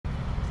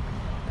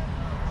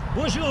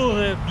Bonjour,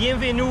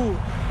 bienvenue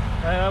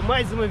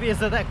mais uma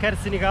vez a Dakar,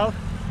 Senegal,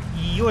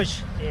 e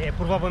hoje é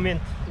provavelmente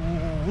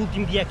o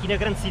último dia aqui na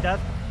grande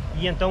cidade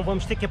e então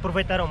vamos ter que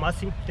aproveitar ao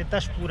máximo, tentar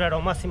explorar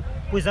ao máximo,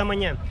 pois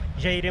amanhã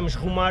já iremos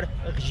rumar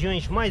a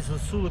regiões mais a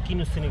sul aqui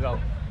no Senegal.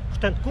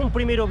 Portanto, como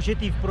primeiro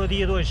objetivo para o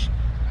dia de hoje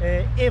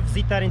é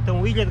visitar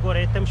então a Ilha de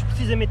Gorée. Estamos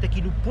precisamente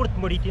aqui no Porto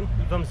Marítimo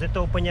e vamos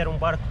então apanhar um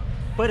barco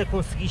para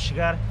conseguir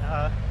chegar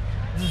à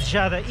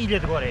desejada Ilha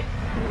de Gorée.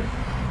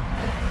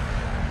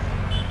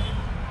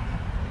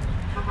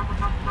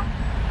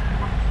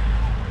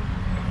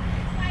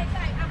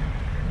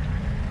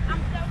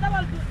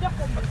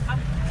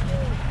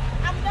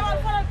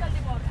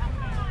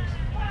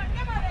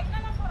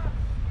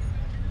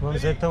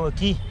 Vamos então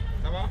aqui.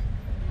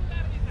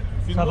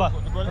 Ça va?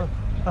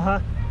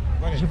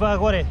 Je vais à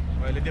Gorée.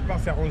 Le départ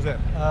c'est à 11h.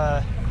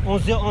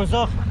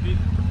 11h?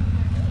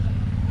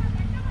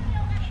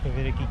 Deixa eu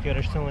ver aqui que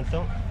horas são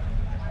então.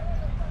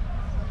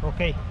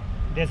 Ok,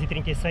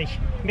 10h36.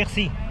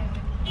 Merci.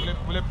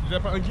 Vous n'avez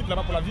pas un guide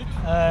là-bas pour la visite?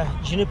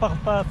 Je ne parle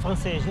pas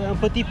français, un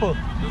petit peu.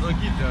 Un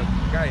guide,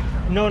 guide.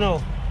 No,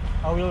 no.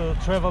 I will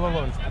travel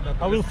alone.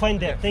 I will find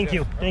that. Thank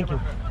you. Thank you.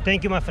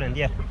 Thank you, my friend.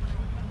 Yeah.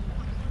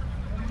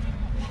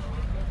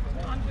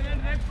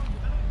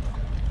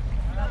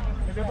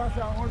 Le départ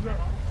c'est à 11h.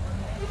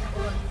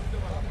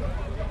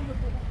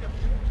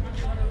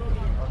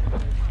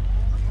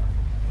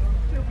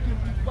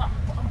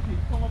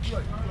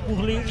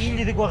 Pour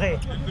l'île de Gorée.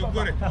 L'île de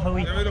Gorée. Ah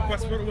oui. Vous avez le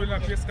passeport ou la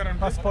pièce 42?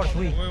 Passeport,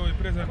 oui. Oui, oui,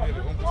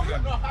 présentez-le. On peut se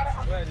garder.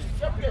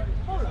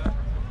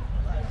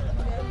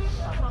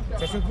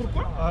 Ça c'est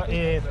pourquoi?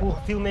 Et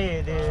pour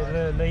filmer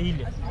la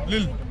île.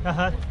 L'île.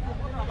 Après,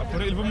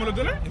 il va me le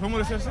donner? Il va me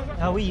le chercher?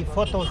 Ah oui,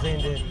 photos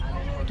and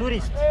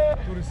tourists.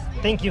 Touriste.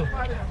 Thank you.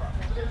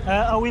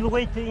 I will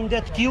wait in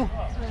that queue.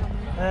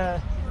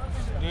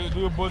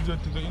 Do a budget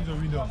in the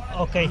window.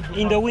 Ok,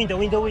 in the window.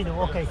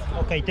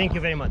 Ok, thank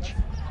you very much.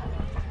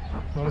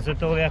 Vamos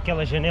então ler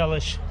aquelas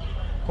janelas,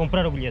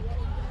 comprar o bilhete.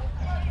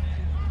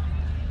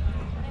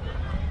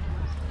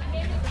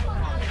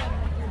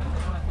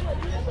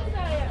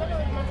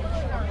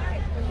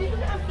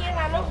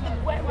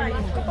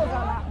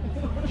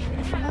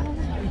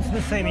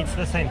 It's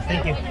the same,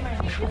 thank you.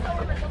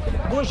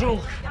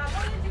 Bonjour,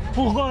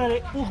 pour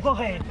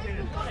Gorée,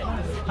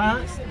 hein?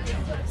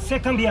 C'est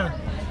combien?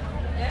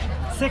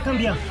 C'est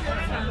combien?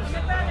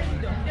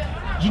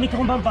 Je ne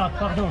comprends pas,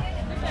 pardon.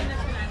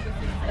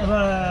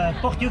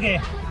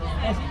 Portugais.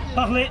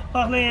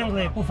 Parlez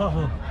anglais, por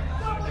favor.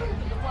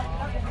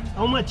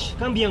 How much?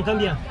 Combien?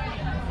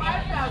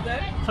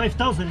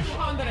 5,000.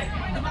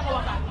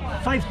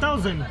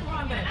 5,000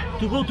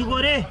 to go to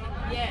Gorée?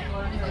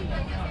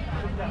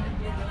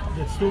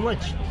 That's too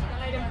much.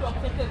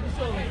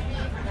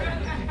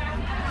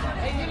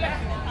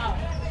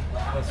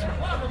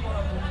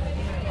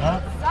 Huh?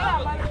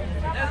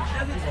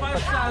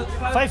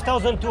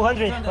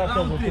 5,200.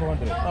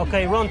 5,200.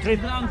 Okay, round trip.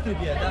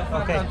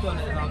 Okay,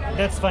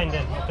 that's fine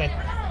then. Okay.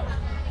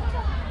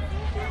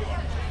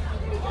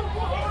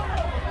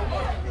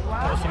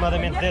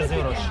 Aproximadamente 10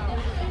 euros.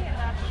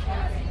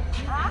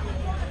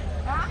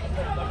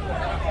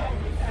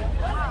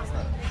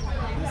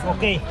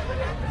 Okay.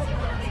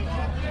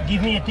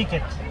 Give me a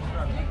ticket.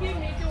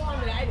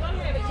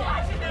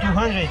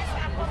 200.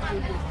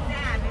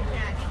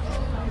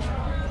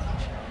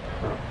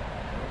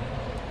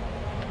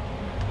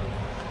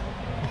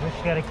 Vou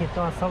chegar aqui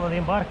então à sala de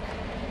embarque.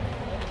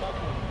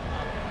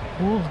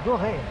 Pour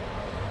Gorée.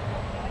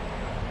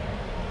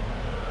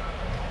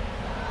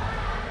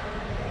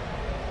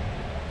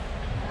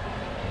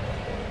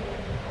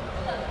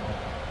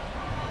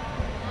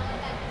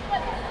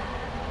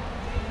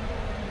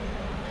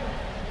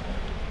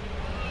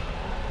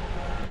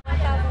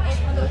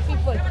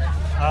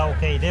 Ah,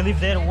 okay. They live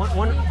there.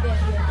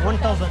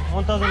 1,800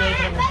 people.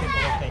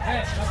 Okay.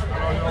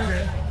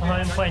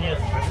 I'm fine. Yes.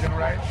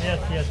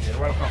 Yes. You're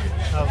welcome.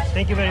 Oh,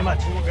 thank you very much.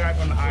 Tour guide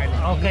on the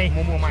island. Okay.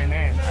 Momo, my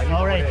name.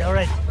 All right.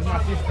 This is my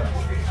sister.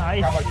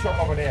 I have a shop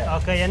over there.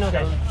 Okay, I know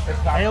that.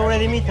 I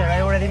already meet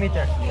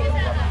her.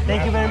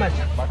 Thank you very much.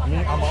 But me,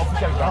 I'm an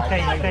official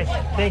guide. Okay.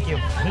 Thank you.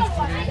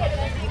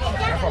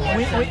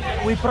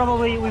 We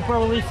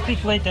probably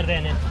speak later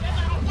then.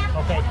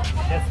 Okay,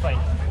 that's fine.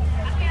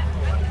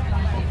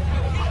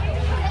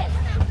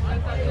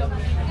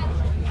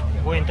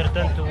 Bom,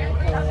 entretanto,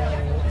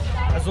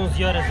 às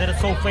 11 horas era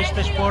só o fecho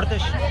das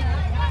portas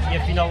e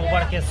afinal o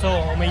barco é só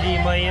ao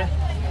 12h30,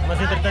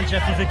 mas entretanto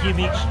já fiz aqui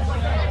amigos,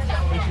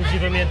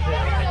 inclusivamente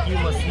aqui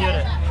uma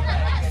senhora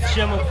que se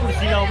chama por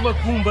sinal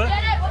Macumba,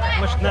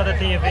 mas que nada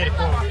tem a ver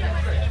com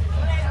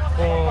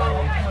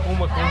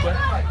Macumba.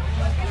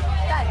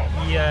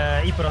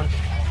 E pronto,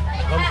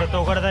 vamos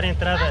então agora dar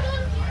entrada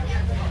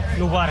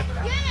no barco.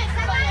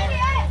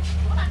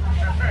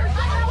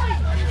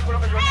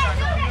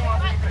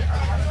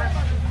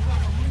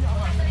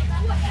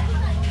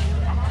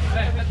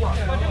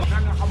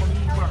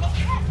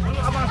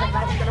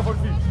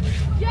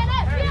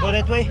 Go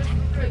that way?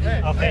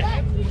 Okay.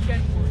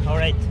 All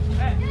right.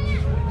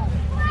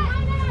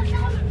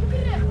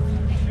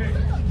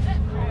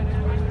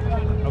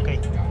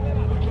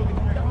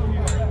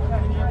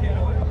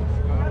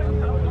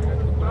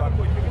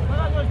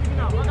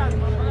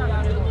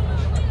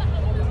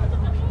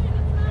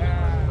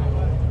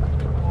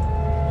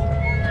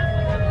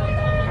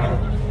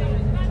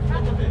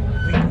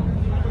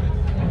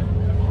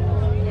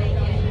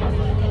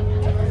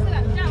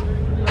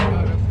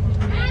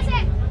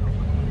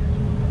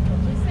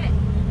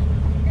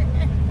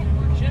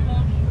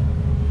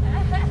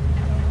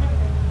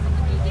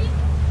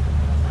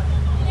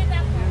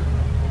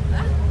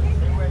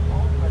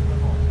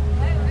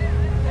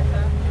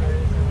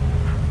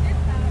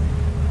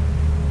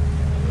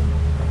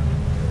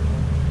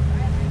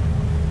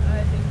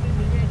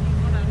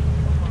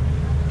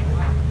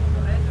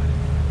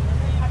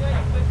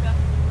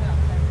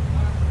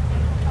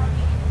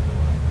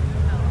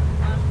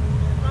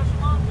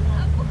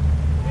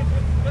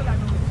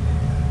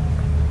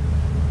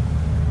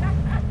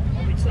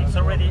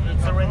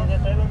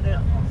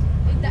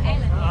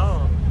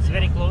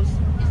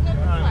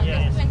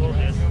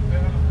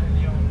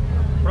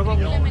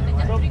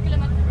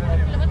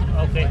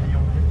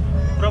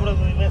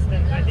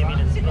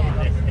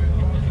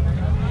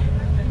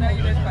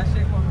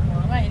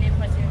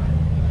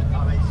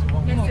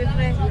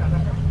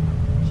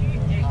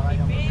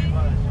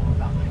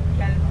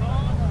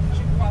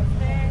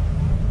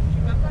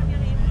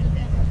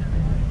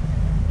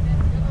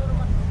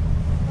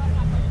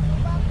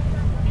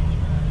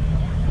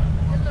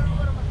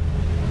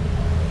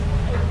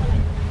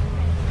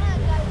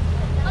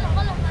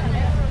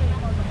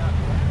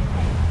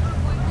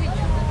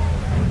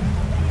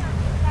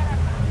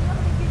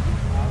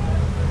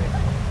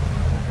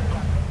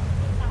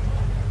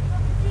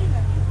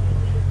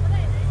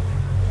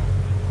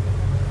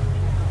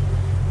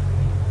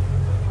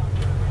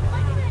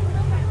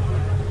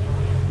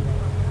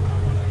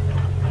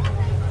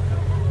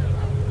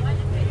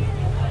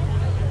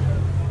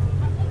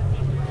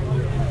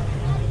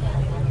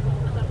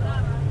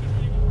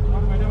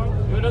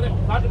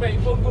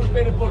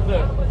 pay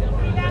porteur.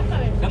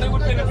 Da ngay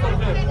wut benn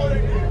porteur.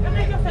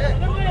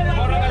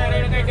 Boo ragalee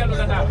rek da ngay dellu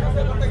Dakar.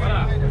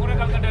 Voilà, ku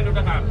ragal nga dellu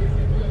Dakar.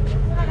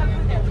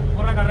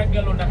 Ku ragal rek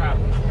dellu Dakar.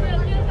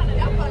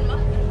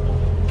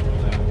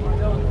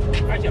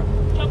 Aja.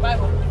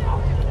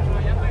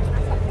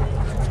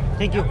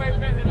 Thank you.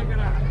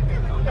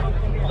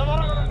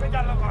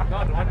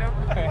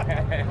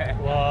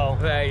 Wow.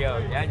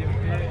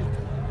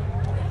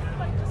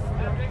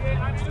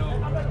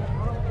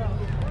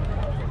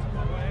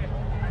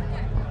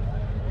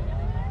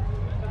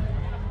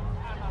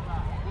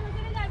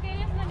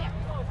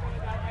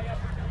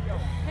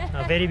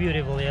 Very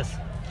beautiful, yes.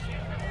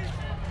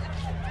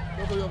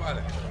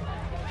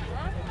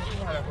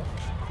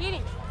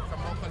 Kini.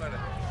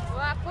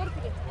 Wah,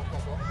 portugais.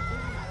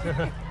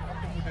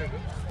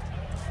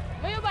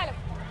 Meio bala.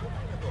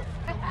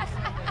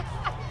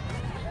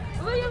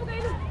 Meio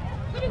kayo.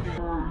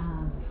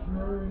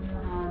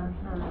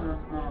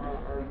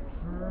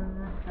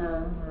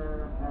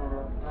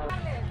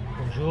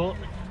 Bonjour.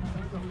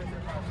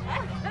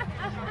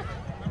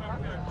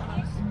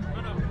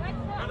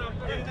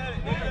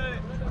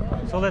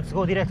 So let's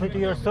go directly to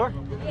your store?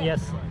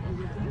 Yes.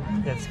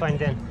 That's fine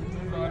then.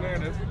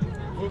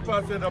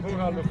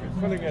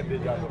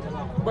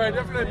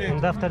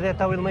 And after that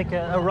I will make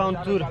a round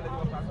tour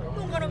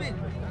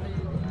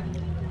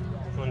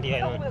on the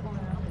island.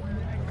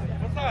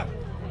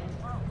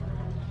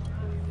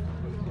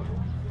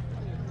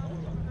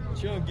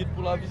 Tu as un guide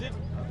pour la visite?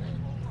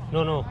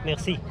 No, no,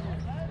 merci.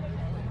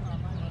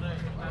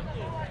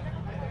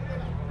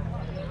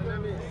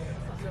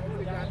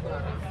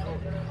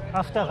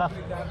 After.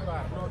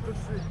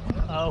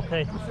 Ah,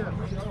 okay.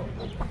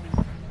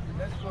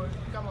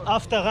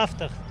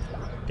 After.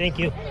 Thank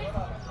you.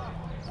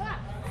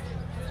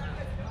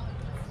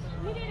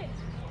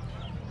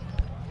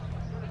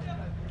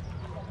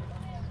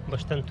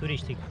 Bastante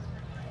turístico.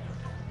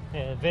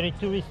 Very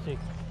touristic.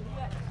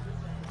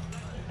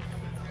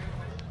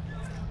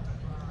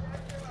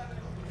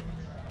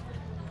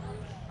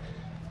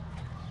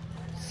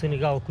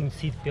 Senegal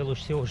conhecido pelos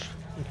seus,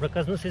 por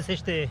acaso não sei se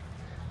este é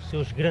os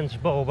seus grandes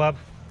baobab.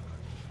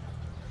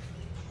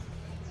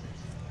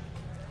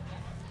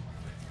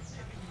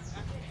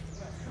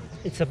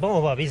 It's a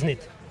baobab, isn't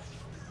it?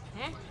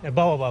 Eh? A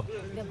baobab.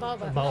 The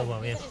baobab. A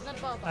baobab, No, yes. this is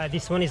not baobab.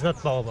 This one is not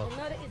baobab.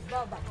 Another is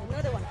baobab.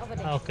 Another one over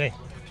there. Okay.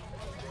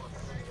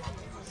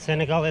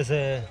 Senegal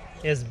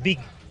has big.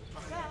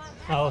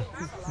 Oh,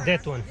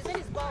 that one. This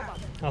one is baobab.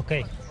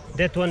 Okay.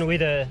 That one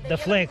with the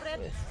flag.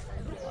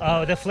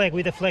 Oh, the flag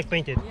with the flag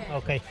painted.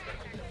 Okay.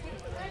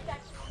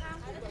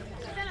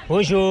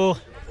 Bonjour.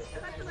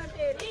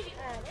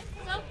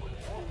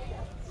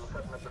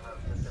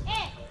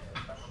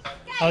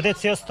 Oh,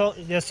 that's your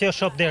that's your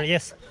shop there.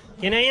 Yes.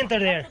 Can I enter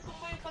there?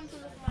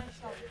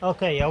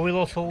 Okay, I will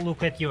also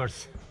look at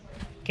yours.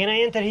 Can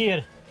I enter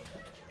here?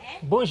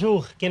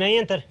 Bonjour. Can I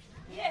enter?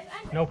 Yes,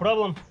 No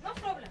problem. no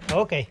problem.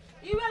 Okay.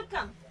 You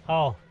welcome.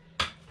 Oh,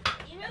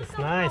 You it's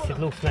welcome. nice. It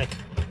looks nice.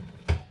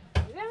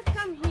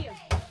 Welcome here.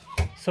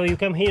 So you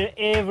come here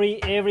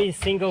every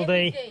single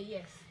Every day,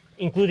 yes.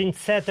 including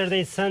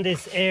Saturdays,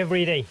 Sundays,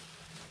 every day.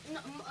 No,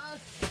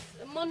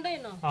 Monday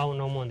no. Oh,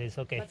 no Mondays.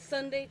 Okay. But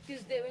Sunday,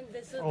 Tuesday,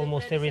 Wednesday, Thursday.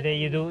 Almost Friday, every day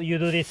you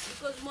do this.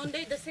 Because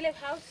Monday the slave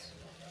house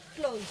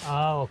closed.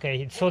 Ah,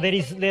 okay. So there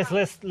is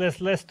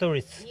less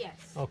tourists. Yes.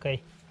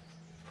 Okay.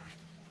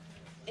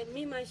 And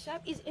me, my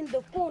shop is in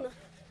the corner.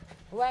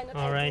 Why not?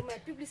 All I right. do my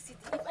publicity.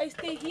 If I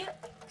stay here,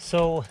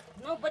 So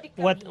nobody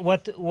can.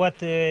 what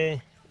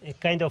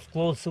kind of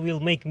clothes will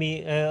make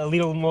me a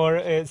little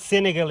more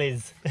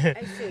Senegalese? I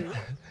show you.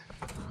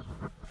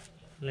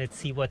 Let's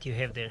see what you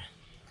have there.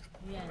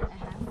 Yeah, I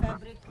have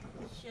fabric,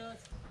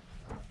 shirts,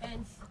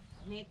 pants,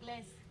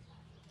 necklace.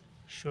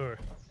 Sure.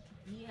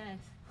 Yes.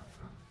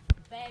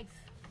 Bags.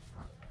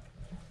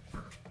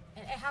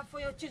 And I have for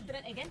your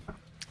children again.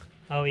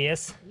 Oh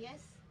yes. Yes.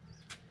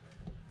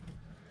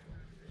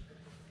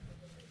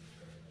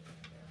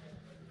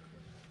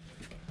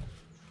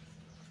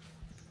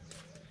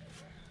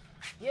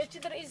 Your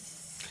children is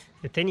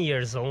 10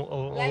 years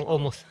Like-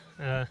 almost.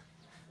 A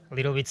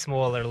little bit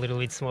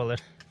smaller.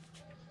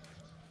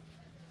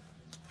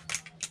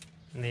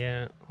 They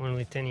are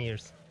only 10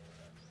 years.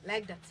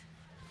 like that.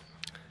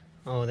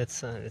 Oh, that's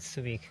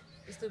too big.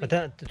 It's too But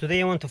big.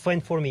 today I want to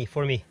find for me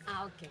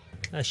Ah, okay.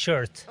 a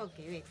shirt.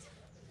 Okay, wait.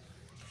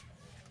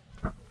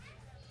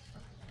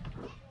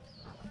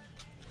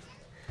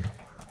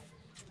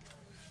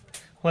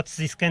 What's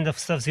this kind of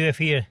stuff you have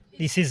here?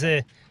 This is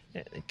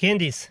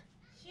candies.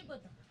 Shibata.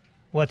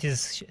 What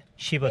is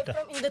shibata?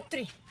 From in the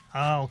tree.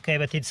 Ah, okay,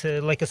 but it's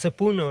like a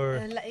spoon or.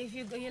 If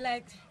you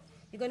like,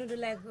 you're gonna do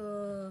like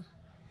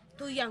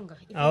too younger.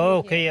 If you Oh,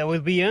 need okay. I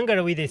will be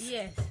younger with this.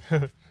 Yes.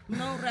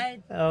 No,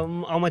 right?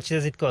 How much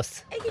does it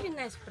cost? I give you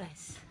nice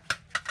price.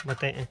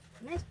 But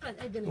Nice price.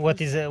 I gonna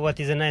what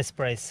is a nice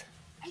price?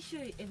 I show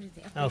you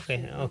everything.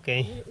 Okay,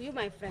 okay, You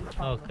my friend.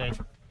 okay.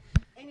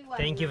 Anyone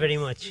Thank you very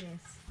nice. much.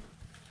 Yes.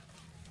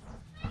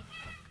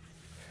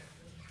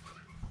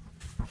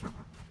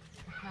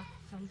 I have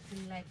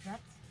something like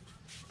that.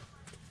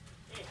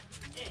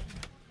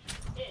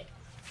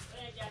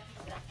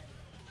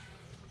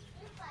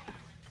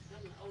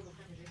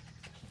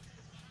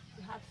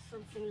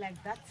 something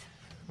like that.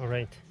 All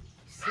right.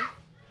 See?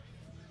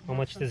 How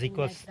much does it Something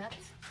cost? Like that.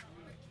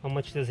 How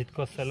much does it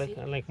cost? I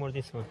like more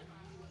this one.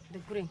 The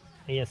green.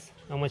 Yes.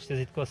 How much does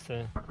it cost?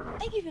 I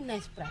give you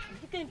nice price.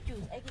 You can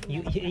choose. I give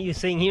You nice price. you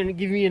saying here,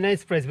 give me a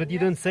nice price, but you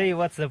don't say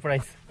what's the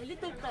price. A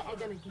little price I'm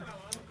gonna give.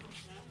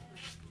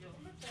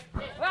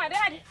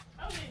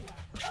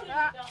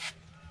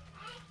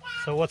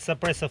 So what's the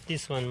price of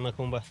this one,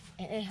 Makumba?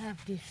 I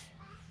have this.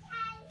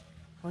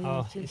 For your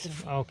Oh, children.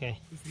 okay.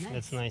 It's nice.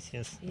 That's nice.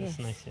 Yes, that's Yes.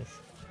 nice. Yes.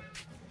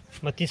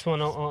 But this one,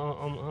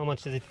 how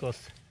much does it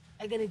cost?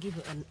 I'm gonna give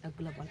you a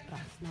global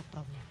price, no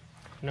problem.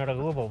 Not a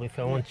global. If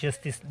I want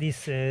just this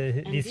this?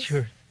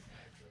 shirt,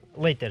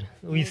 later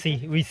we see.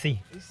 You see.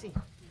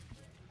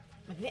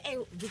 But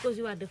because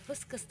you are the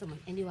first customer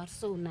and you are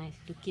so nice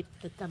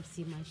to come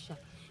see my shop.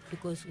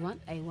 Because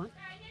I want,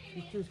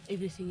 you choose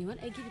everything you want.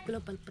 I give you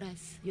global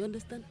price. You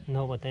understand?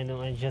 No, but I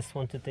don't. I just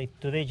want to take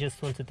today. Just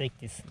want to take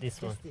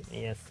this one. this.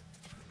 Yes.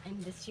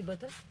 And the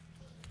shibata.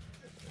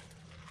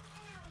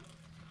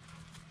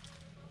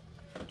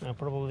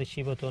 Probably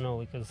Shibato no,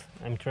 because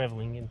I'm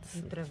traveling. It's,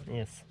 You're traveling.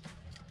 Yes.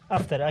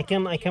 After I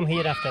come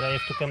here after. I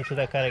have to come to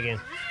Dakar again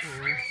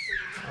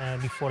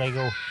before I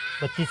go.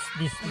 But You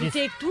this.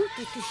 take two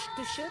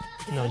shirts?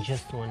 No,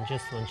 just one.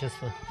 Just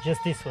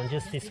this one.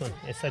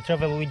 Yes, I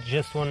travel with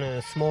just one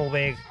small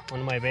bag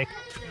on my back.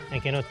 I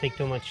cannot take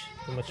too much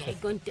Okay,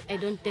 stuff. I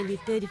don't tell you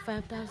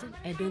 35,000.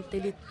 I don't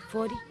tell you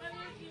 40.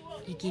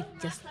 You give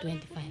just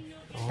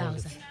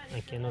 25,000. I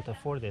cannot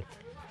afford it.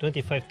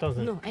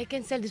 25,000. No, I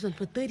can sell this one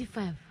for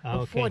 35 Ah,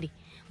 or okay. 40.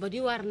 But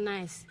you are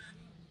nice,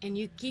 and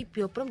you keep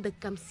your from the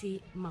come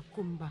see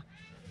Makumba.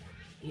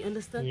 You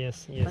understand?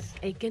 Yes. But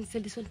I can sell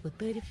this one for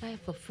 35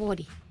 for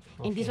 40.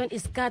 And this Okay. one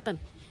is cotton.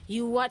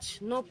 You watch,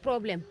 no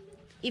problem.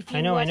 If you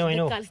I know. watch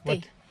the car stay,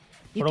 But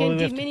you probably can we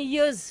give have to- many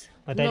years.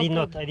 But no I did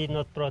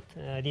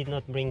problem.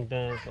 not bring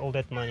all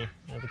that money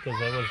because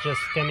I was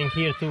just coming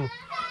here to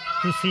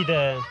see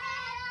the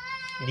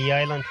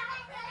island.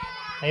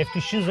 I have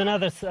to choose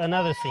another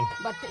thing.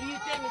 But you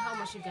tell me how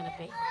much you're gonna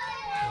pay.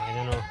 I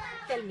don't know.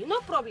 Tell me, no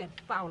problem,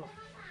 Paolo.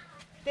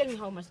 Tell me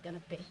how much you're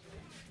gonna pay.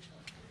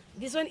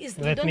 This one is.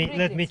 Let don't me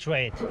bring this. try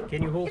it.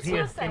 Can you hold It's here?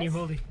 your Can you size.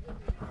 hold it?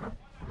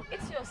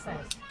 It's your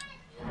size.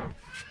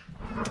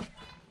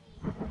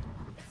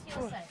 It's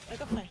your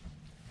size.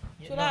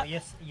 Yeah, no,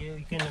 yes,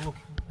 you can look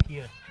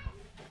here.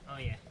 Oh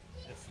yeah.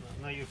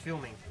 Now you're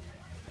filming.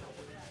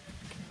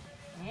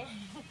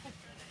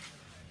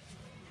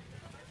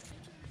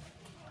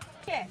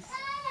 Yes,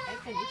 I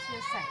think it's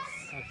your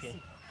size.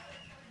 Okay.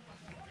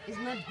 It's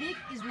not big,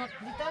 it's not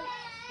little,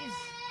 it's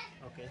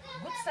Okay.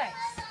 good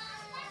size.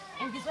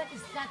 And this one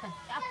is cotton.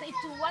 After it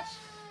to wash,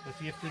 But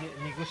we have to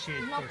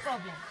negotiate no first.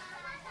 problem.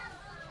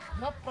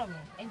 No problem.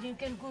 And you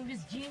can go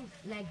with jeans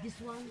like this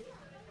one.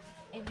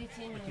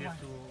 Everything But you you want.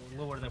 have to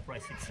lower the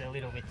price. It's a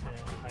little bit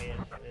higher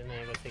than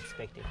I was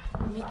expecting.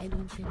 Me, I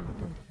don't tell you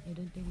 30. I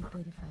don't tell you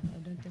 35. I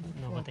don't tell you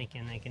 40. No, but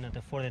I cannot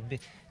afford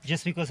it.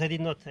 Just because I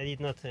did not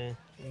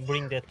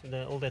bring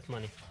all that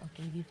money.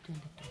 Okay, give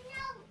 22.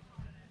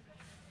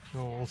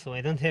 No, also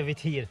I don't have it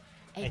here.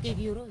 I give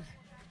euros.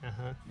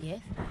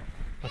 Yes,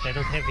 But I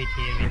don't have it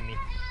here with me.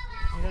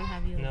 I don't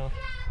have euros. No,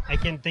 I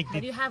can take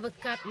But the. you have a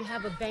card, you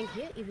have a bank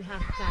here. If you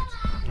have card,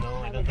 No,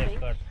 I have don't a have bank?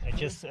 card. I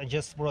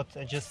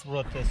just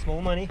brought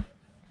small money,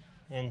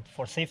 and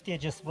for safety I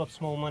just brought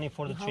small money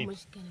for the how trip.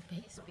 much can I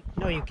pay? Speak.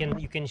 No, you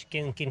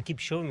can keep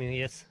showing me.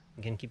 Yes,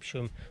 you can keep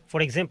showing.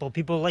 For example,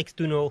 people like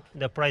to know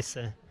the price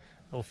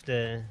of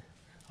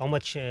how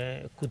much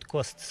could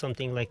cost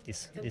something like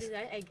this. So This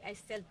I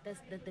sell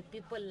the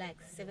people like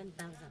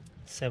 7,000.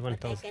 I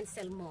 7,000. can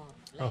sell more,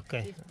 like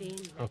Okay. 15,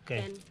 like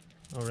Okay. 10.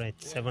 All right,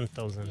 Yes.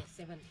 7,000. Yes,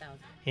 7,000.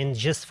 And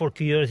just for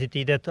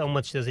curiosity, that how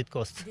much does it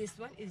cost? This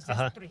one is just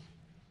Uh-huh.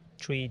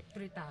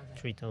 3,000.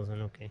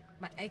 3,000. Okay,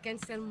 But I can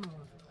sell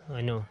more.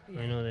 I know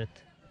that.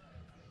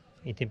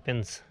 It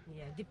depends,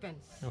 Yeah,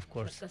 depends. Of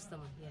course. The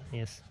customer, yes.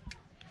 yes.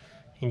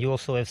 And you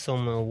also have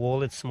some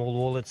wallets, small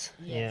wallets.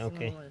 Yes, Yeah. small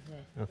Okay. ones,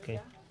 yeah. Okay.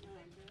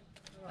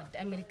 But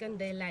the American,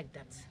 they like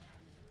that.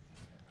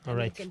 All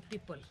right. American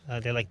people.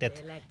 They like that.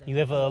 They like that. You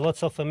have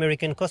lots of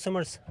American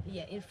customers.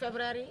 Yeah, in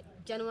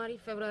January,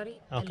 February,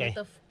 Okay. a lot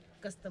of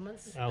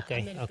customers.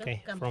 Okay. American,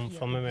 Okay. come From here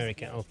from to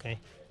America. visit. Okay.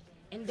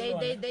 And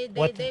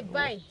What- they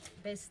buy.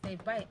 They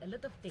buy a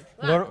lot of things.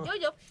 Nor-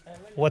 Jojo.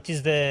 What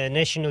is the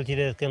nationality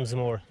that comes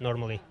more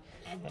normally?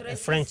 And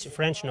French? No.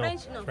 French,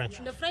 no. French.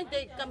 The French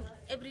they come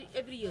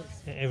every year.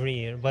 Every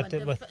year, but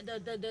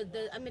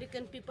the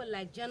American people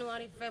like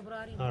January,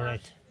 February, all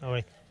March.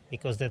 right,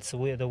 because that's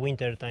the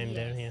winter time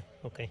there. Yes.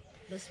 Yeah. Okay.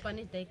 The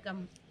Spanish they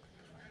come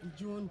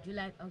June,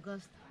 July,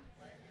 August.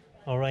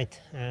 All right.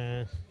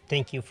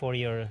 Thank you for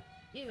your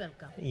You're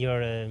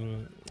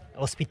welcome.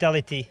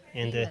 hospitality,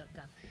 and You're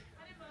welcome.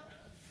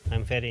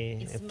 I'm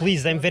very It's my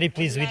pleased. I'm job, very and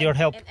pleased with your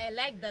help. And I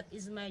like that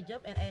is my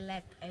job, and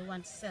I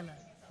want seller.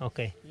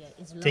 Okay. Yeah,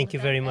 it's long Thank you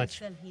that very I much.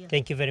 sell here.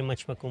 Thank you very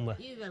much, Makumba.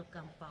 You're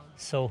welcome, Paul.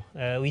 So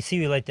we see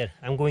you later.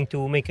 I'm going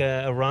to make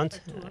a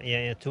round, A tour.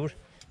 a tour,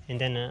 and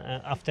then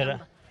after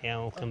Yeah,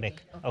 I'll come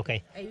back.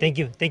 Okay. Okay.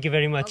 Thank you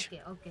very much.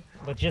 Okay.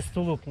 But just to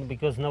look,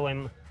 because now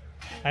I'm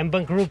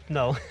bankrupt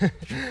now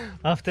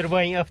after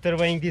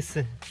buying this.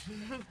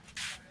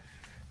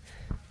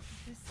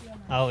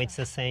 Oh, it's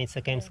the same. It's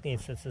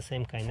the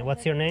same kind.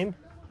 What's your name?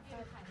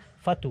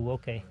 Fatu.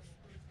 Okay.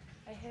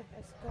 I have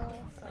a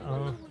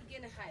scarf.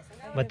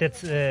 But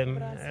that's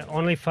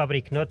only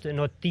fabric, not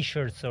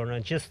t-shirts or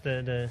not, just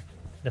the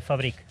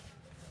fabric.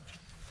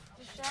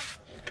 T-shirt.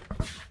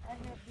 I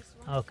have this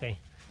one. Okay.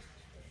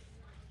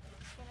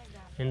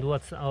 Senegal. And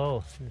what's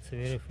it's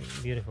a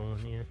beautiful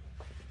one. Yeah.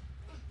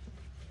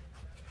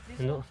 This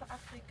And one for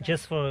Africa.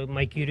 just for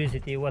my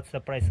curiosity, what's the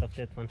price of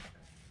that one?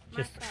 My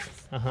Just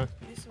price.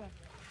 This one.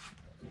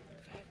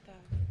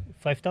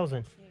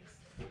 5,000. 5,000.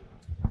 Yes.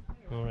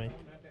 All right.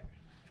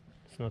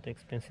 It's not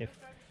expensive.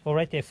 All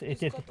right. It's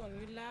cotton.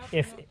 You love.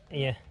 If no,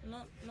 yeah.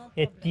 No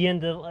At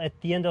problem.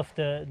 the end of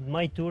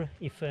my tour,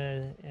 if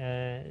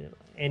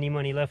any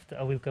money left,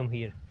 I will come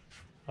here.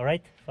 All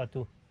right,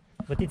 Fatu.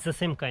 But it's the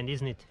same kind,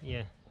 isn't it?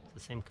 Yeah, it's the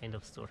same kind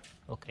of store.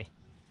 Okay.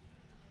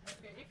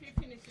 Okay, if you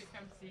finish, you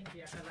come see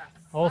here.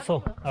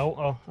 Also,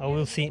 I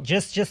will see.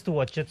 Just to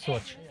watch.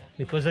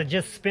 Because I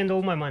just spend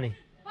all my money.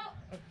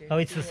 Okay. Oh,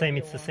 it's the same.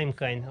 It's the same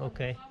kind.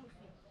 Okay.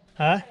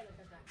 Huh?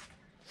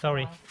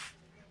 Sorry.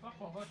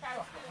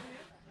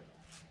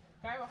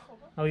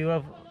 Oh, you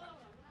have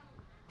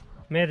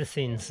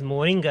medicines,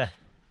 moringa.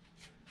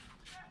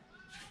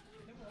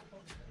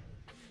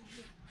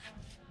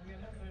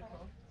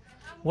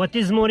 What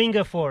is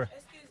moringa for?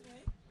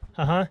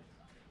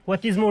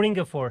 What is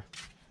moringa for?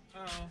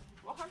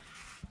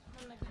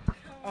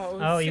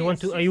 Oh, you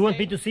want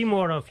me to see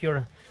more of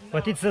your?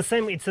 But it's the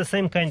same. It's the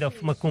same kind of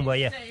macumba.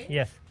 Yeah.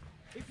 Yes.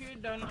 If you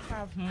don't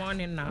have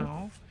money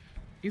now,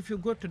 if you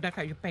go to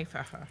Dakar, you pay for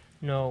her.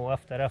 No,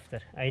 after.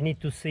 I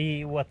need to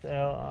see what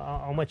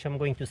how much I'm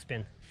going to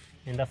spend,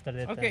 and after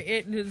that.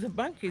 Okay, the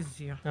bank is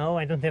here. No,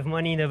 I don't have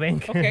money in the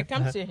bank. Okay,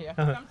 come see here.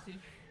 Come see.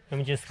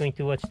 I'm just going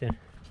to watch them.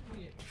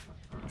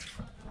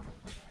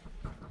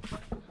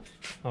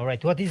 All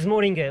right. What is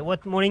moringa?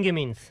 What moringa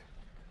means?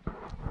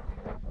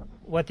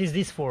 What is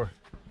this for?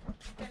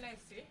 Can I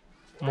see?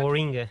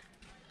 Moringa.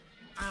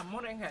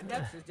 Moringa,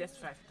 that is just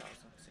 5,000.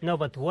 No,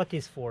 but what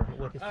is for?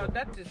 What is Oh, for?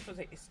 that is for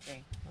the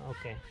skin.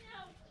 Okay.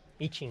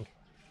 Itching.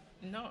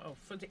 No,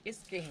 for the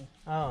skin.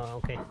 Oh,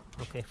 okay.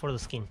 Okay, for the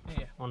skin.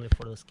 Yeah. Only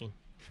for the skin.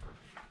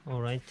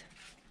 All right.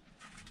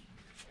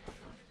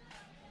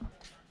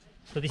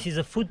 So this is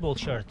a football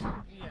shirt.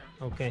 Yeah.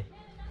 Okay.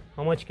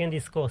 How much can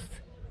this cost?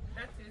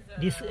 That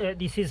is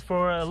This is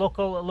for a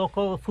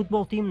local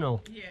football team,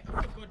 no? yeah,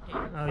 a good thing.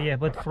 Oh yeah,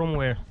 but from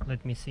where?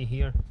 Let me see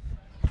here.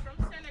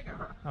 From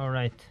Senegal. All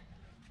right.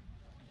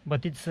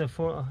 But it's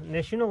for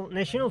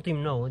national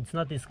team. No, it's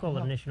not this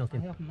color national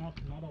team.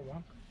 Another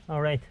one.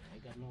 All right.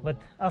 But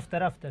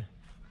after.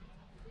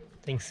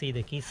 Think see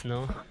the keys,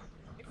 no?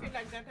 If you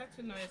like that, that's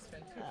no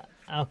expensive.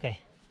 Okay.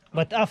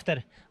 But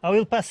after, I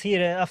will pass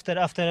here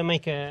after I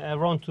make a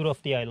round tour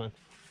of the island.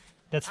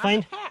 That's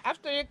fine?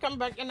 After you come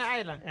back in the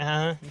island.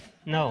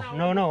 No.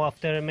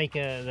 After I make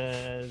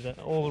the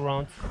all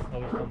round, I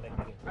will come back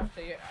again.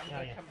 After you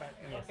yeah. come back.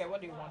 Yes. Okay,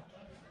 what do you want?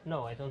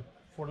 No, I don't.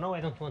 For now, I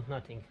don't want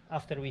nothing.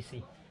 After we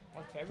see.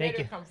 Okay, where Thank do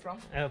you you. come from?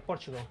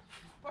 Portugal.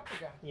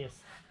 Portugal. Yes.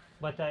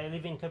 But I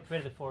live in Cape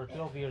Verde for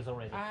 12 years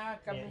already. Ah,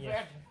 Cabo Yeah,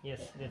 Verde.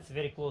 Yes, that's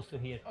very close to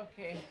here.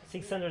 Okay.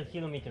 600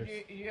 kilometers.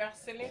 You are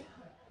selling?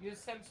 You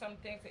sell some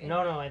things? In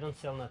No, I don't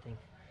sell nothing.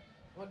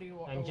 What do you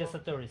want? I'm just a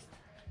tourist.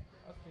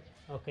 Okay.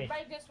 Okay.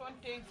 Buy just one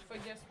thing for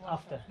just one.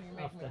 After. person. You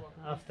make me work.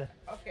 After.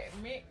 Okay,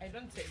 me, I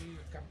don't tell you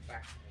come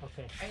back.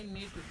 Okay. I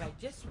need to buy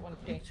just one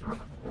thing to make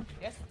me work.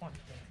 Just one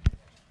thing.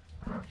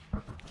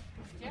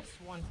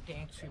 Just one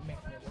thing to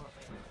make me work.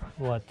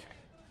 What?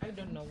 I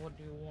don't know what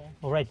do you want.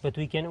 All right, but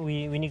we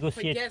For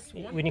negotiate. just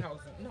 1,000. We ne-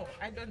 No,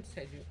 I don't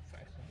sell you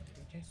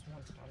 500. Just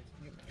 1,000.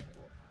 You can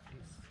work.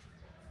 Please.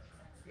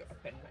 You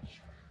open my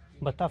shop.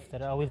 But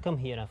after, I will come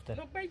here after.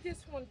 No, buy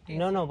just one thing.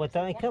 No, but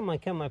I come.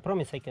 I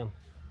promise I come.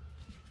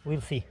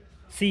 We'll see.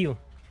 See you.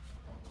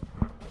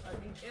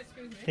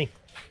 Excuse me. Think.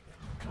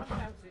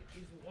 1,000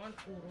 is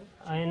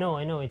 €1. I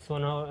know. It's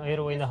 1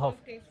 euro and a half.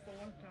 One thing for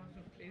 1,000,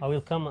 please.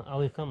 I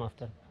will come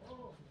after.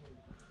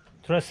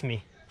 Trust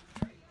me.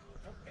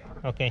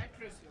 Okay. I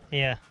trust you.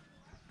 Yeah.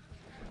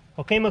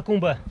 Okay,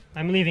 Macumba.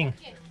 I'm leaving.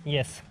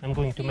 Yes, I'm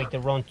going to make the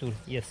round tour.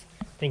 Yes.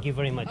 Thank you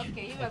very much.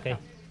 Okay, you're welcome.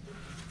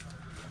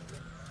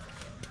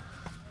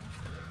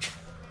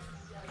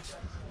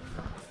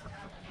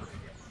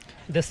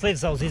 The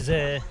slaves house is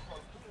that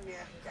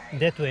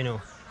way, no?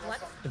 What?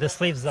 The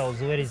slaves house,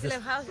 where is this?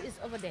 Slave house is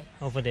over there,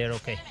 Over there,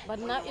 okay. but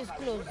now it's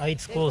closed.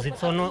 It's closed.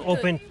 It's on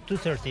open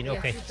 2:30. Yeah,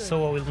 Okay, 2:30.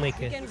 so I will make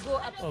You it. can go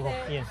upstairs.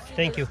 Oh, yeah. see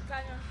Thank the you.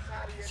 sky.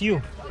 See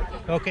you.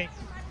 Okay.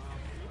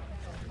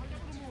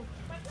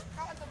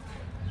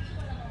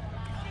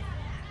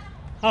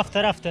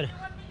 After.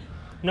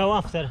 No,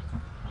 after.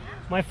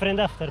 My friend,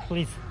 after,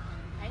 please.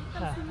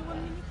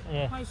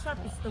 My shop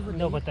is over there.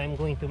 No, but I'm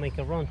going to make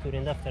a round tour,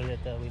 and after that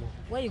I will.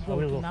 Where you I go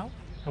will to go. now?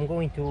 I'm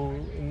going to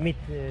meet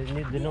the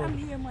I'm known.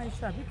 here, my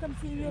shop. You come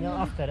see me. No,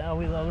 after. I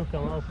will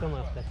come. I'll come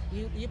after.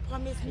 You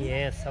promise me?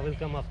 Yes, I will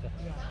come after.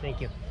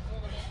 Thank you.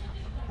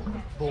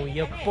 Bom,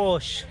 e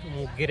após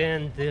um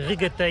grande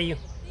regateio,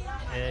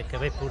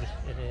 acabei por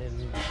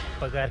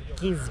pagar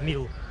 15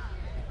 mil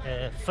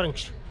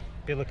francos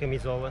pela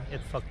camisola. É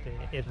de facto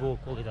é de boa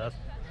qualidade,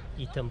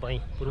 e também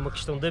por uma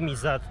questão de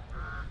amizade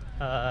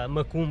à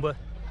macumba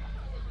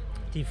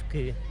tive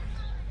que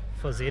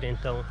fazer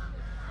então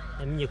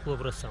a minha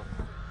colaboração.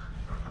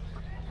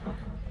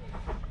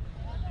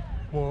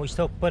 Bom, isto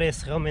é o que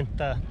parece, realmente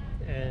está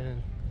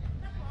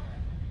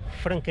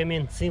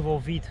francamente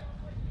desenvolvido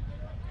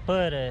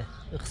para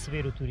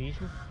receber o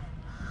turismo,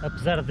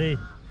 apesar de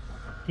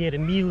ter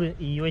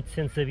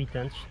 1800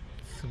 habitantes,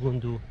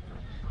 segundo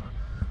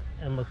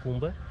a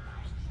macumba.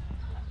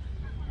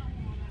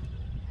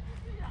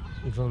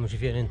 E vamos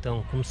ver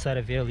então, começar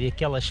a ver ali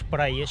aquelas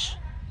praias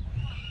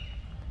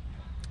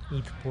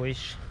e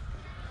depois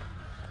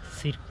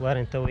circular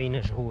então aí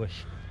nas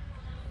ruas.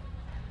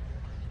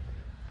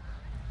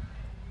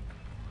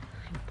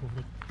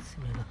 República de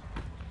Senegal.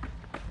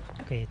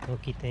 Ok, então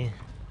aqui tem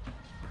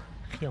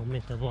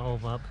realmente a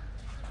baobab.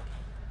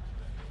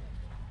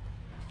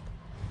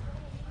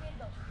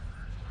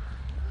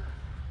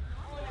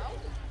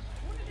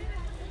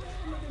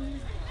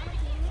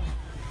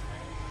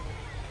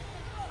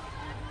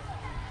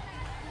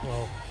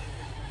 Uau!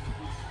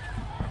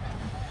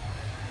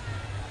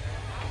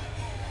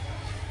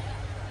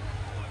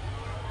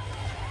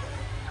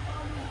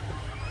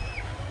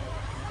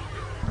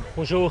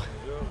 Bonjour.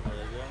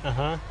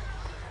 Aham.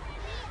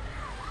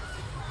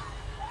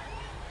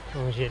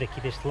 Vamos ver aqui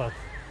deste lado.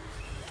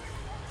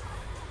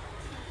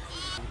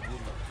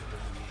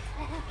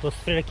 Estou a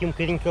sofrer aqui um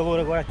bocadinho de calor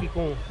agora aqui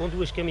com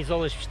duas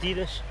camisolas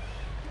vestidas.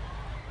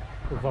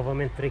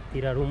 Provavelmente terei que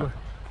tirar uma.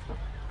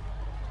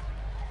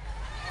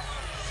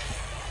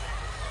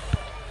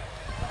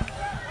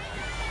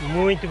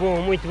 Muito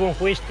bom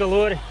com este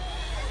calor.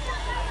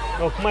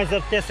 É o que mais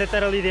apetece, é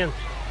estar ali dentro.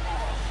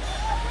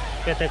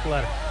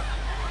 Espetacular.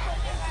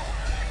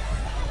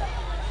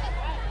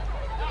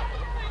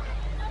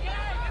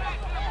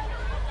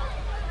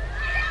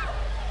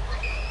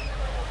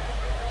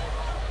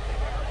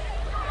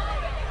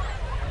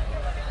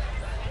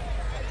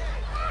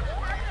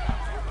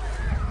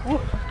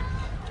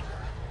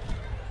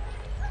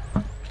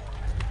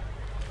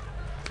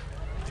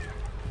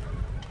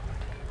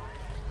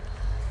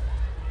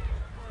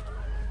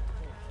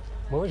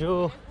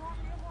 Bonjour.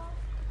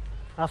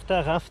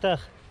 After.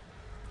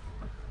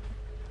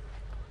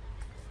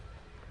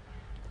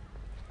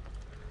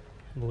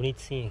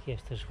 Bonito sim aqui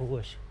estas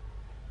ruas.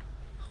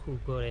 Rue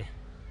Gorée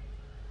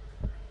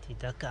de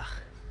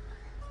Dakar.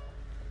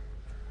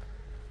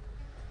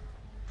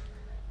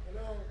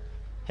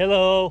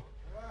 Hello.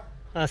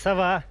 Ah, ça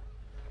va?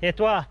 Et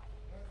toi?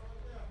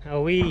 Ah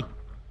oui.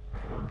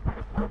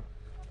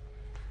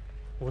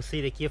 Vou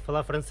sair daqui a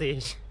falar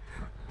francês.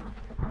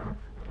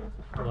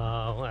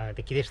 Uau,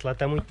 daqui deste lado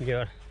está muito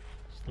melhor.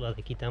 Este lado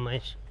aqui está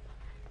mais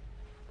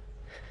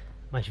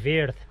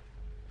verde.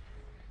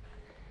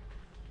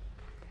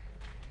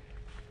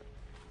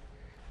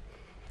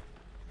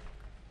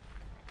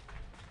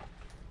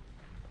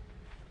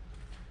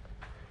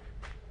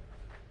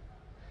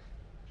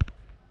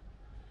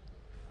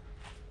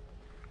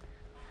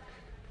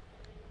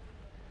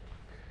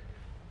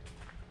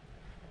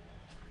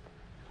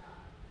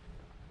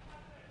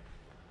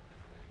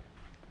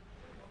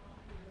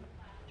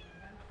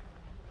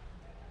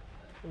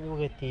 Olha o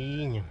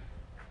gatinho.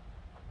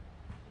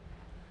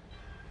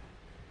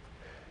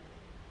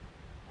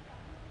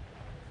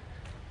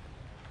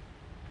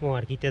 Bom, a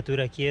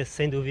arquitetura aqui é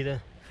sem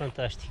dúvida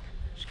fantástica.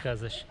 As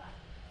casas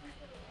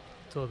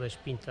todas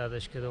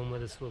pintadas, cada uma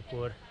da sua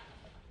cor.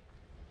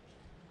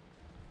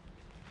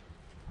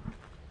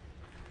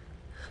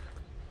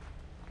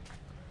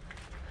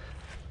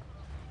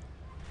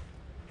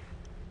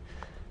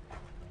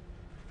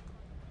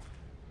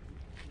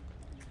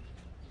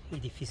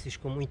 Edifícios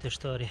com muita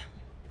história.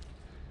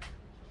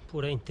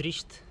 Porém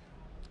triste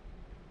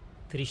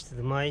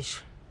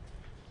demais,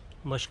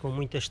 mas com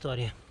muita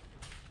história.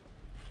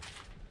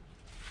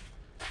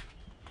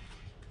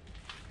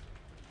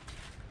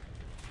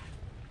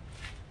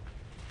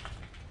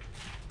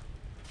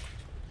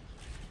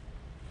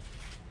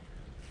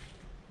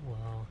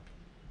 Uau!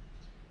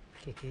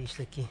 O que é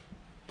isto aqui?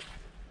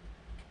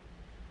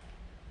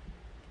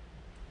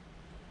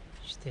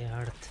 Isto é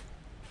arte.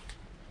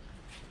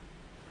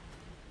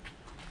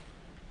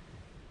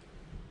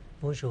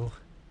 Bonjour.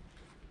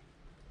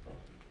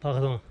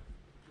 Pardon.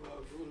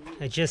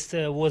 I just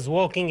was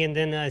walking and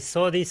then I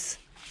saw this.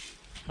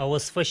 I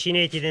was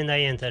fascinated and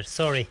I entered.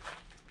 Sorry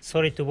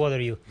to bother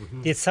you.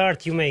 This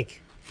art you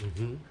make?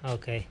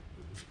 Okay.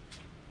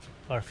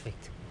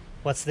 Perfect.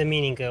 What's the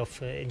meaning of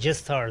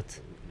just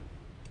art?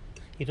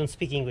 You don't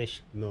speak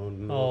English?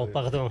 Non. Oh,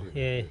 pardon.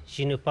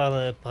 Je ne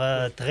parle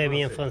pas très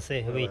bien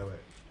français. Oui.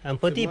 Un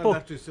petit peu.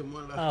 C'est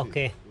moi l'artiste. Ah,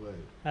 ok.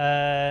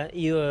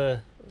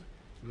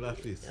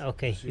 L'artiste.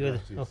 Okay, Je suis good.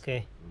 l'artiste.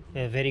 Okay,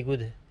 very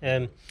good.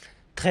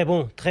 Très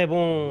bon, très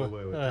bon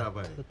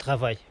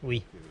travail.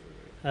 oui.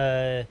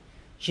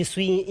 Je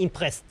suis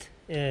impressed.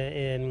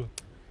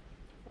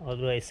 How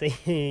do I say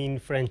in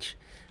French?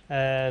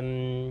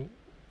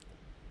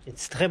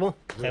 It's très bon,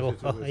 très bon.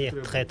 Oh, yeah,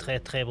 très, très,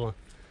 très bon.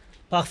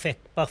 Parfait,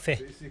 parfait.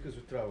 C'est ici que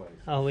je travaille.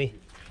 Ah oui.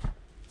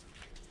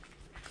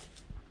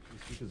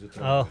 C'est ici que je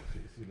Oh,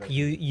 travaille.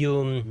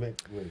 you Mais,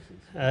 oui, c'est ici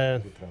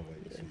que je travaille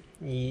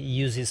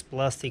ici. uses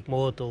plastic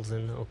bottles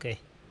and okay.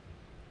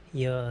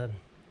 You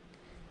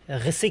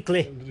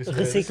recycler,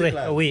 Recyclage,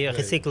 oui, oui.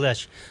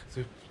 recyclage.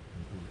 C'est-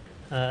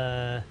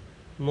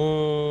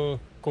 Mon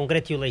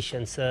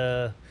congratulations.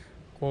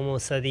 Comment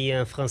ça dit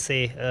en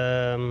français?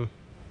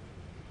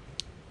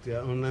 Tu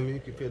as un ami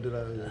qui fait du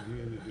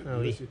Ah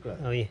oui, recyclage.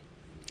 ah oui.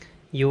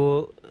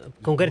 You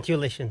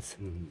congratulations.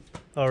 Mhm.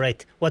 All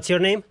right. What's your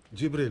name?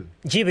 Jibril.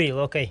 Jibril.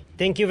 Okay.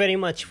 Thank you very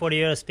much for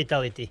your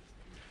hospitality.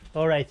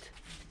 All right.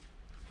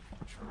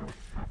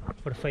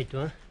 Perfeito,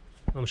 hein?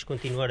 Vamos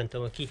continuar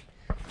então aqui.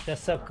 Já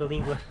sabe que a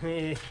língua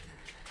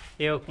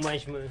é o que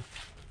mais me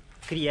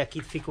cria aqui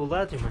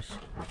dificuldades, mas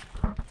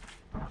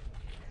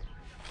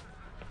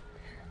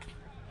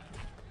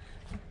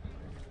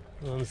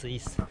vamos a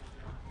isso.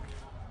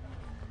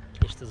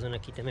 Esta zona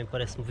aqui também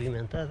parece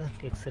movimentada. O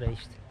que é que será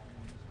isto?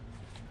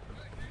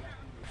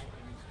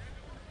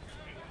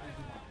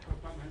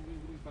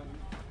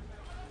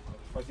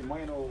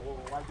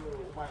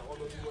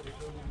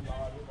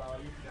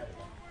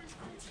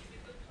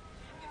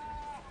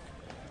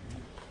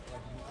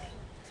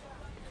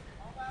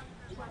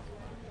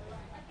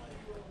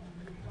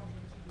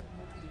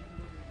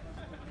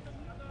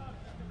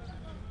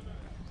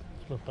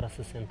 Uma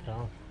praça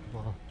central.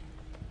 Uau.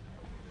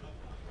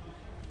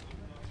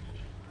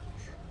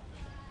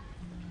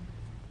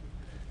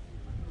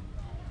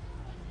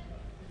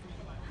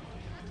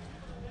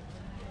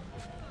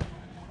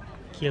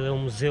 Aquilo é um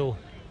museu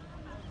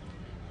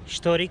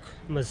histórico,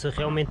 mas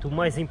realmente o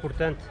mais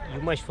importante e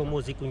o mais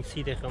famoso e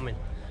conhecido é realmente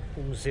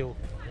o Museu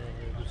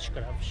dos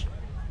Escravos.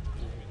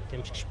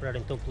 Temos que esperar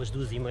então pelas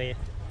 2h30,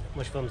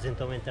 mas vamos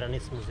então entrar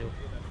nesse museu.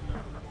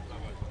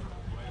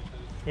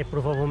 É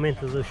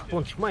provavelmente um dos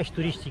pontos mais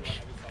turísticos,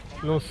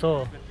 não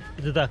só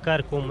de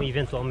Dakar, como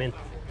eventualmente,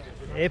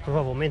 é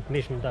provavelmente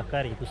mesmo de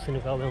Dakar e do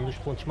Senegal, é um dos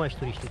pontos mais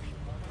turísticos.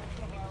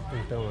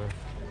 Então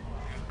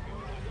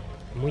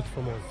é muito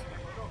famoso,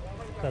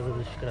 Casa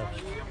dos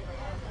Escravos.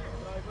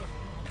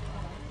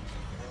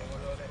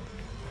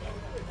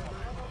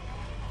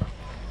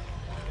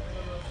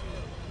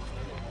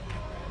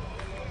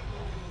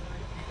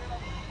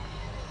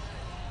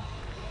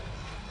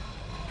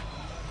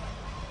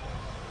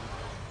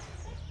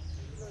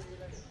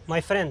 My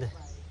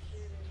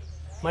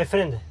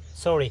friend,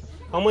 sorry,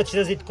 how much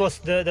does it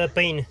cost the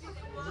pain?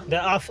 The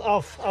half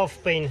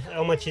pain,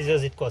 how much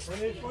does it cost?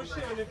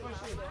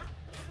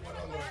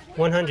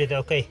 100,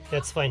 okay,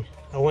 that's fine.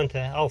 I want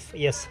half,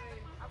 yes.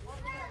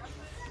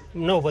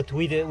 No, but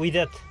with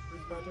that,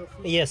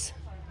 yes.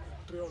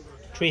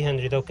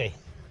 300, okay.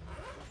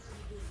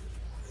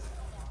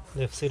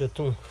 Deve ser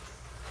atum.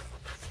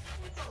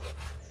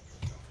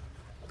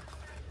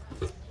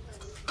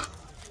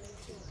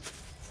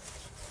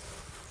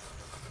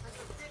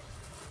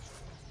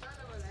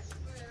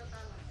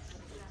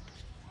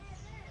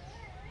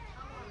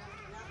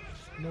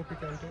 No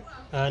picante.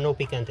 No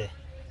picante.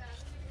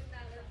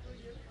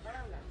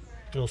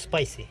 No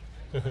spicy.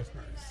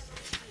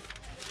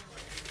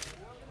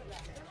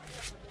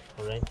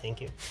 All right,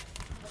 thank you.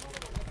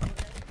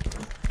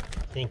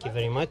 Thank you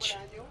very much.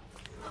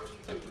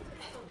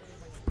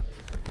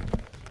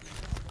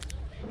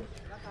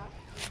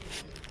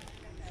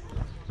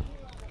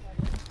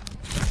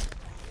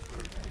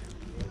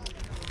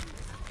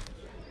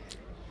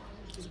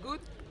 It's good?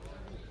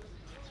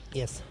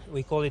 Yes,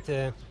 we call it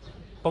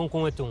pão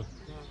com atum.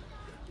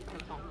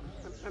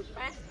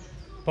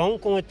 Pão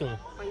com atum.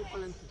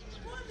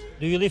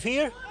 Do you live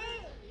here?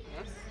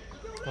 Yes.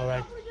 All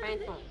right.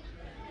 Pinto.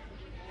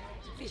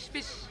 Fish.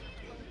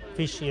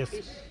 Fish, yes.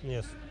 Fish.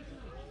 Yes.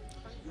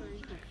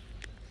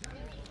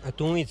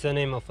 Atum is the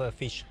name of a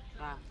fish.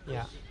 Ah,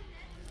 Yeah.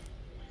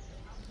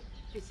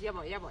 fish, yeah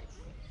boy.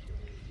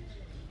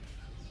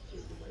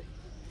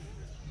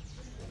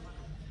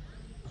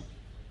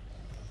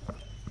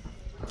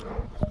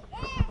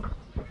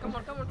 Come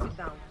on, sit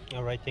down.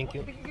 All right, thank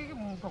you.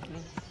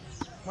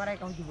 Maray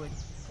kang jubod.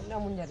 Ano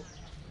mo nyari?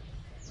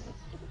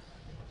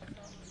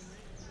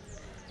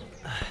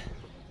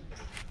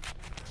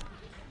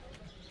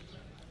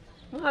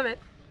 Mohamed.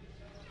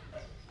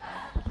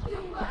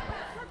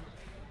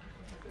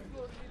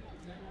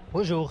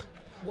 Bonjour.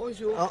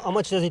 Bonjour. How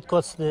much does it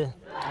cost?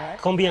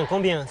 Combien?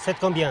 C'est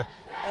combien?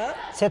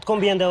 C'est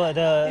combien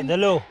de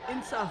l'eau?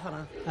 In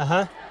Safran.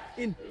 Uh-huh.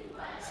 In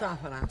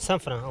Safran. 100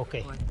 francs,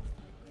 okay. Ouais.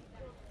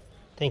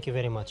 Thank you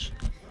very much.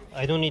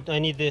 I need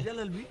the...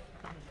 Jalal bi.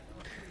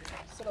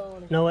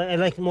 No, I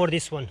like more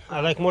this one.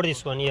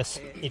 Yes.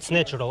 It's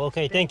natural.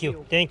 Okay, thank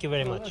you. Thank you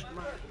very much.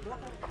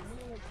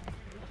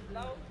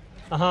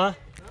 Uh-huh.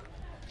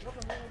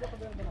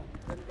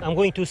 I'm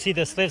going to see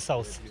the slave's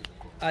house.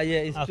 Ah,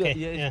 yeah, it's Okay,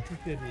 yeah, yeah. it's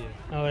prepared here.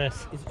 Oh,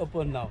 yes. It's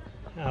open now.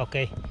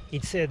 Okay.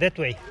 It's that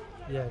way.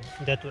 Yeah,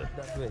 That way.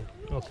 that way.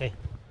 Okay.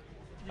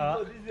 You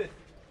go this way.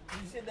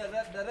 You see the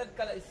red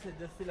color is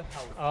the still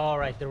house. All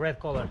right, the red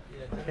color.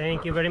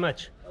 Thank you very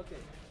much. Okay.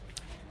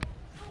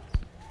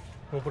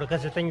 Bom, por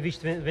acaso eu tenho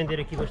visto vender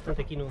aqui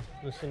bastante aqui no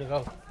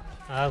Senegal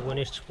a água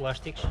nestes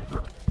plásticos.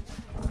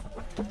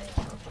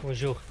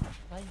 Bonjour.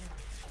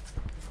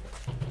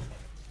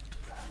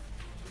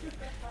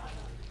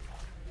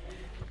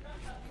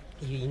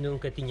 E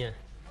nunca tinha.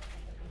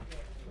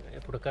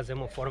 Por acaso é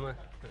uma forma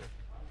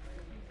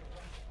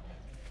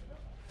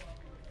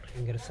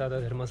engraçada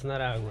de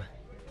armazenar a água,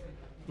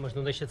 mas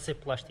não deixa de ser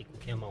plástico,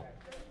 que é mau.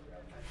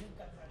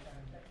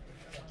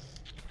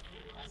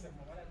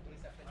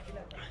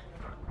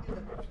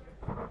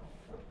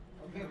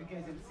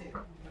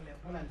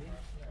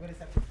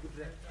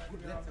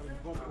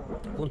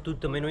 Contudo,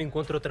 também não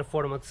encontro outra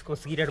forma de se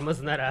conseguir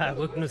armazenar a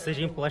água que não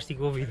seja em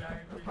plástico ou vidro.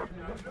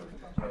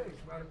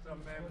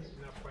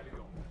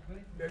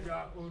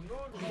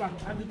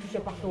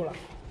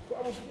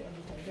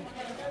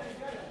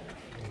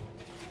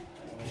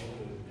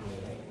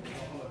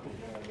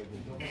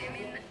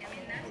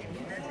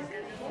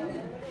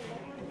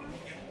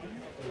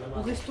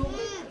 Au resto,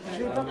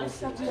 je vais pas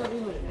passer à tout la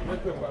vie.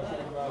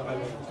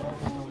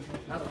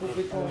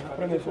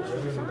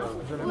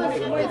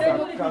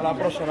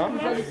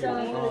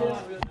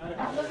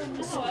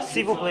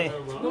 S'il vous plaît.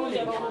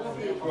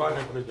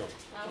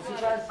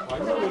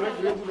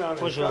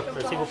 Bonjour,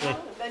 s'il vous plaît.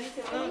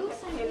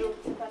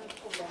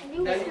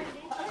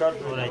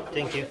 All right,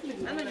 thank you.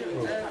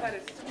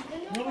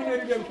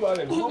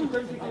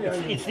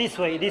 It's this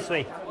way, this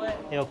way.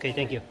 Yeah, okay,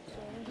 thank you.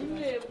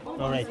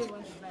 All right.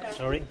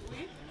 Sorry.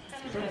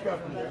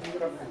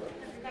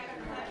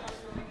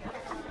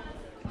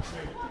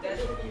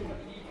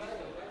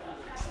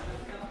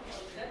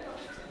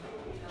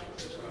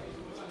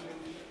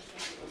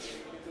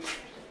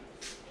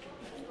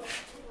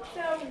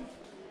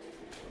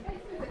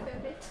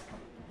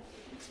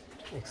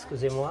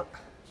 Excusez-moi.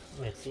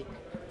 Merci.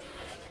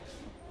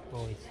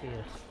 Bom, isso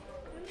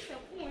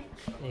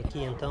é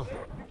aqui então.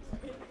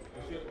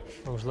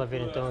 Vamos lá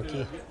ver então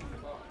aqui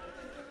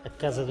a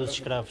Casa dos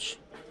Escravos.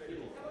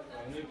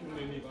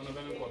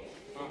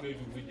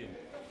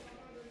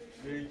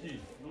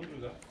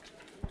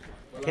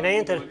 Can I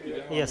enter?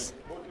 Yes.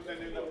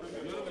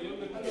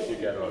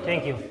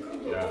 Thank you.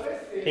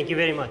 Thank you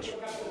very much.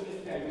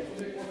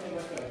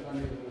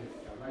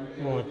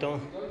 Bom,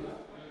 então,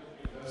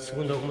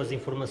 segundo algumas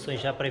informações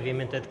já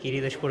previamente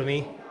adquiridas por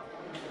mim,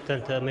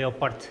 portanto, a maior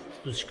parte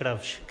dos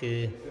escravos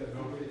que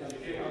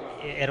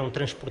eram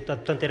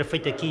transportados, portanto, era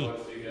feito aqui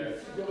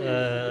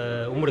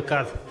o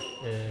mercado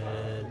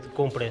de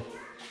compra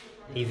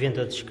e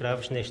venda de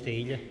escravos nesta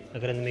ilha. A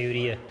grande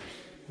maioria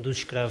dos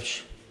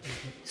escravos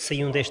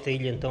saíam desta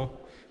ilha então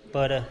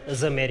para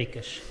as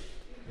Américas.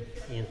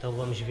 E então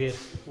vamos ver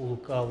o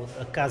local,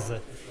 a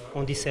casa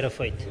onde isso era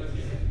feito.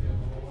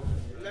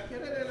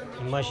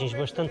 Imagens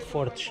bastante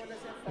fortes,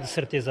 de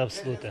certeza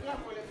absoluta.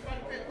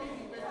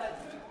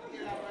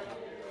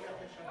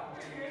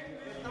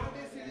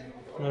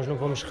 Nós não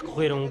vamos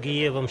recorrer a um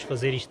guia, vamos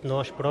fazer isto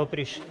nós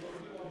próprios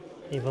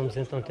e vamos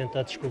então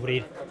tentar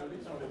descobrir.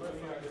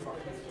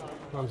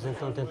 Vamos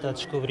então tentar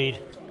descobrir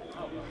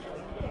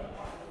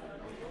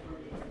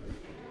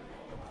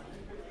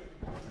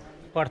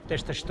parte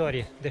desta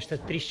história, desta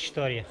triste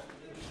história.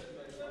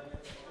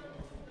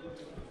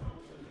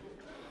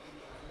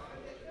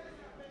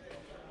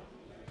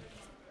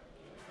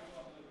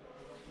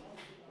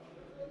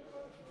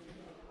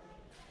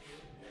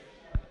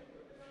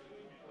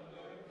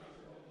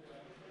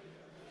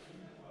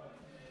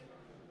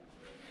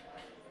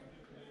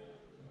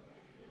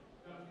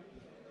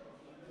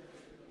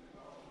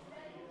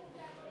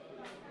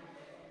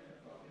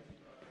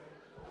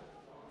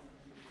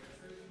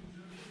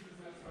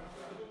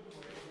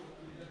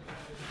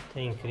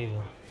 É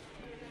incrível.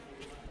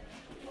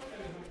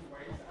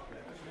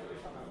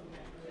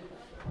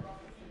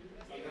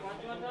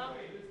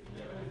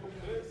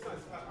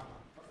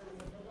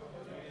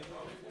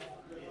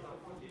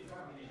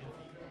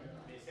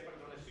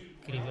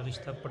 Incrível, isto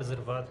está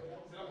preservado.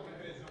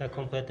 Está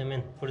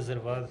completamente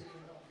preservado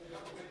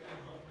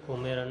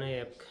como era na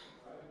época.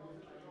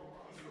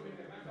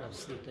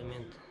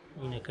 Absolutamente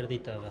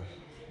inacreditável.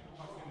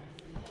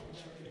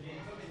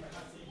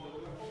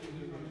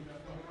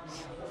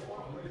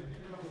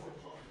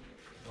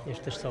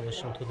 Estas salas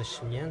são todas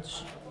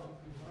semelhantes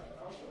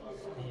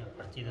e a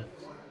partida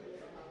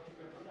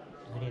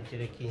deveria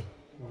ter aqui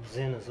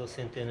dezenas ou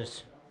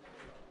centenas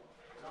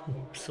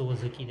de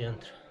pessoas aqui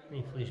dentro,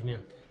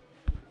 infelizmente.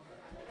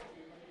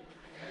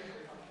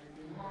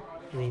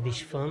 E diz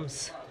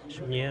femmes, as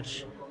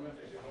mulheres.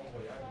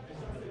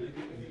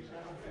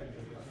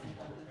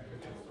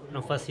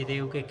 Não faço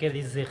ideia o que é que quer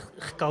dizer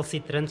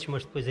recalcitrantes,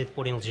 mas depois é de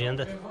pôr em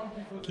legenda.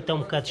 Aqui está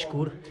um bocado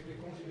escuro.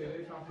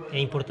 É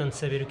importante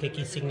saber o que é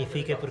que isso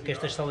significa, porque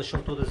estas salas são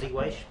todas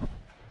iguais.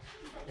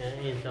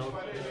 Então,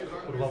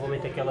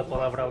 provavelmente aquela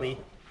palavra ali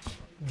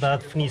dá a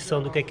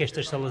definição do que é que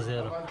estas salas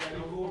eram.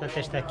 Portanto,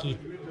 esta aqui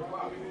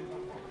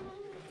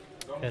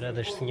era a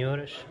das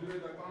senhoras.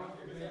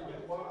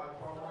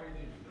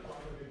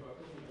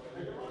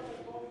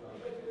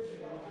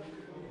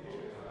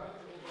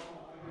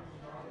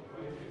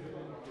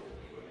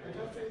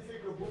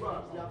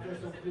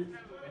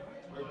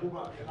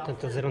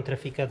 Portanto, eles eram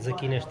traficados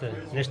aqui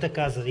nesta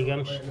casa,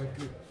 digamos,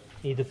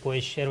 e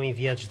depois eram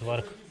enviados de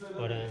barco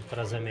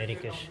para as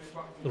Américas.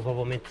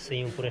 Provavelmente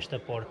saíam por esta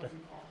porta.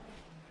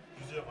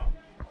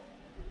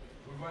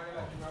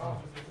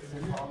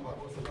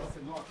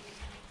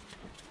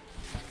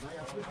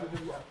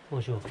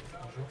 Bonjour.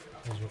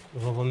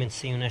 Provavelmente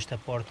saíam nesta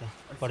porta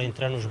para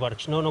entrar nos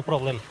barcos. No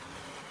problem.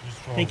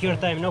 Take your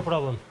time, no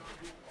problem.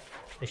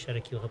 Vou deixar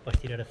aqui o rapaz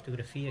tirar a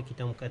fotografia. Aqui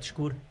está um bocado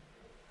escuro.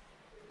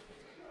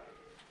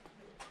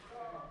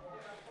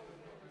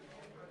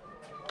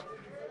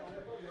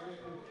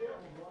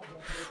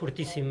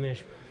 Fortíssimo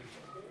mesmo.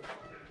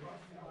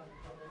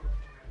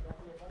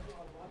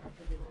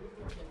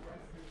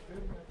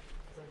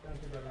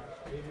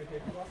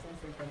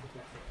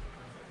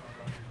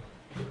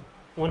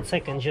 One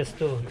second, just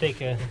to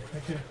take a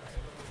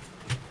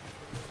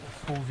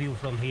full view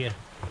from here.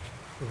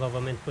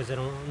 Provavelmente depois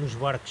eram nos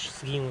barcos,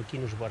 seguiam aqui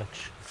nos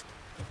barcos.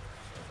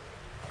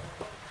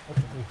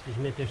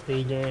 Infelizmente esta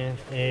ilha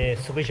é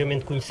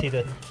subejamente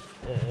conhecida,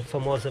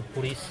 famosa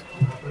por isso.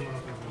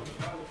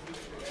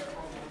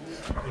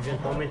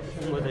 Eventualmente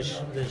uma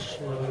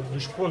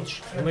dos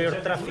pontos de maior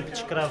tráfico de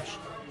escravos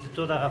de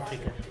toda a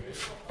África.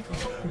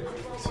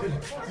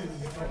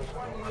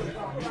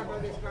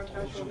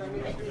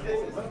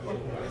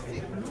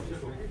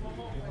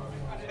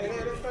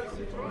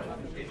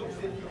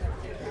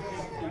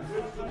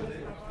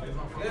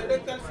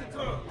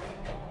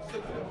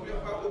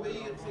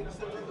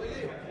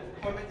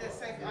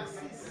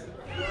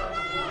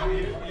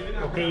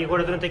 Ok,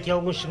 agora durante aqui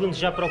alguns segundos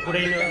já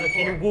procurei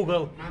aqui no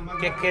Google o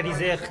que é que quer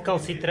dizer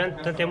recalcitrante.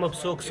 Portanto, é uma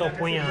pessoa que só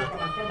põe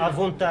à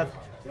vontade,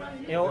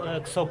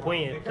 que só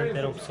põe, portanto,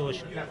 eram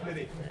pessoas,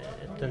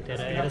 portanto,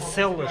 era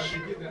células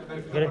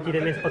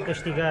garantidamente para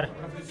castigar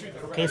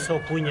quem só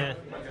punha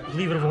de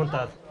livre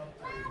vontade.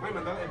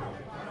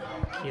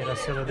 Que era a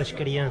célula das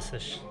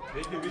crianças,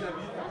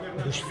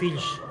 dos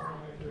filhos.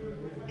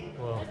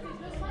 Uau.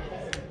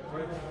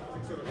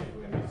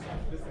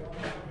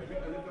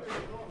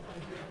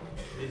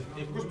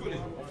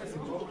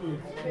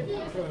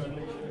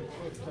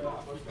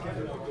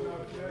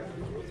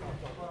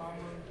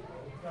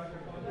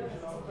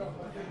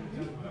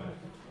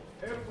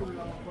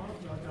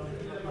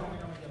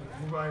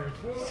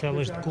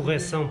 Células de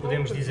correção,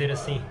 podemos dizer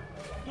assim.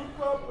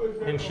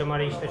 Podemos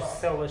chamar isto as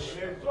células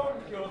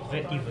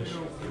corretivas.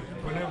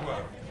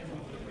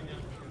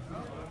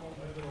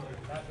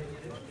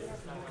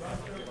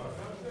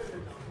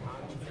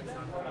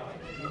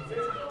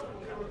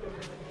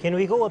 Can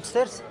we go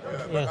upstairs?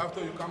 But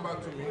after you come back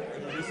to me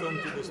and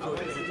listen to the story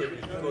a little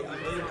bit, because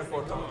it's very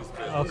important. This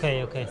place.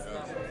 Okay, okay.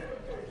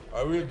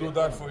 I will do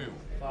that for you.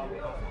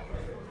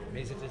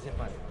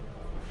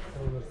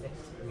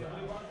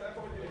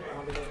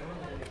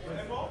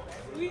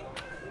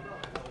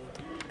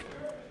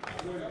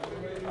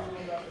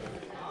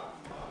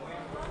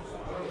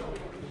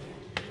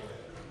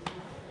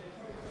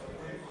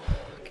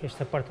 Que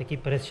esta parte aqui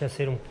parece já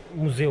ser um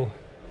museu.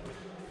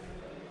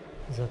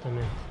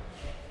 Exatamente.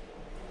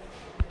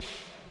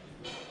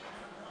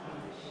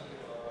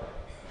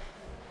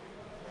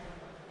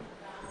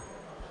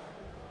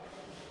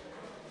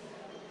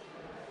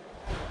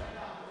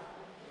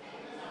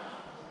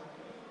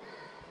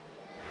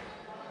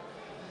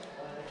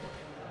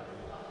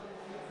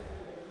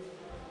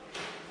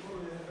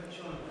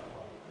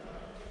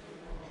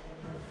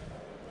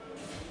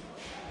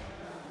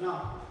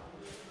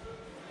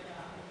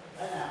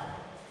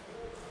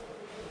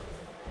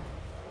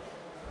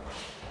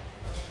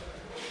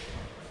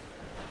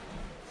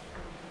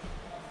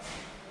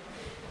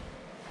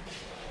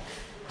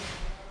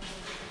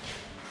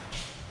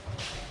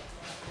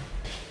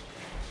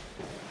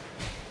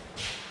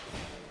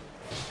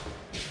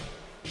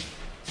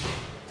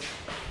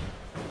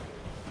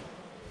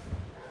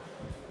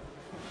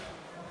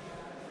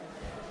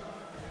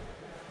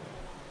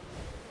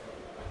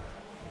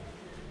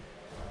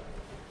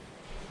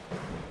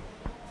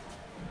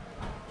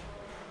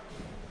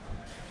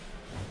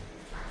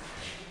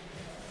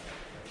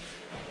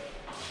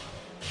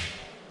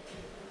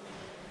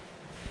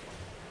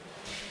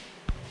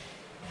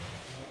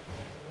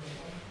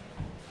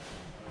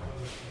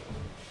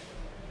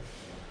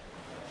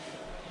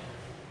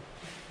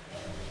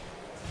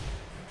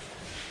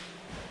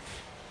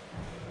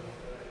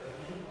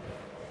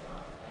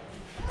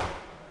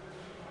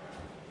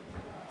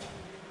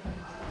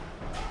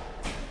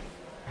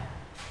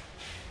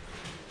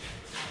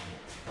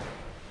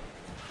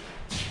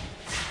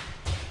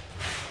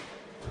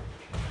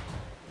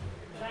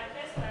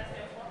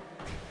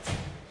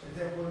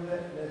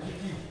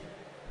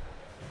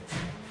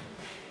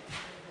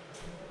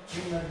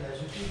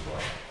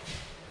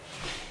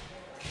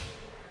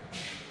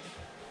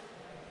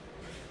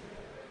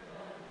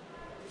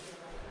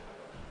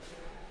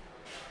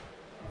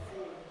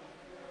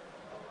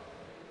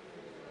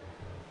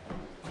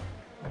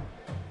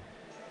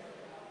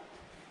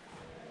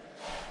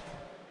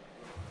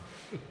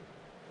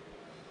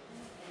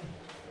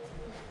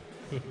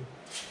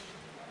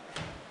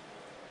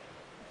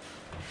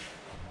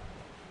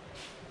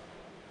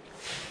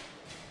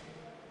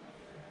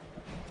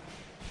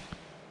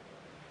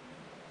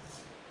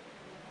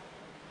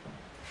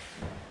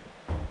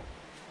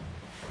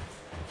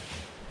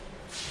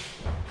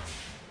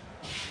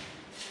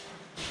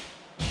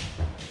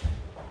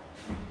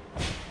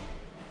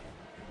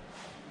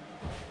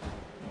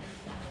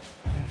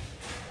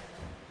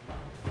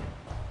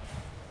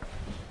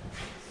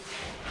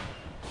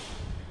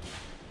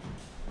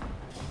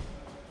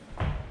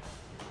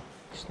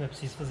 Não é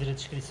preciso fazer a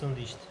descrição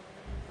disto.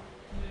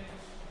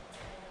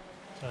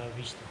 Está à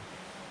vista.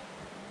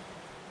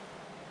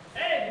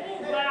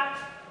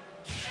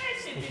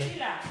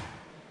 Okay.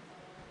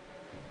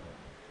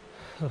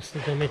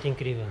 Absolutamente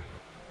incrível.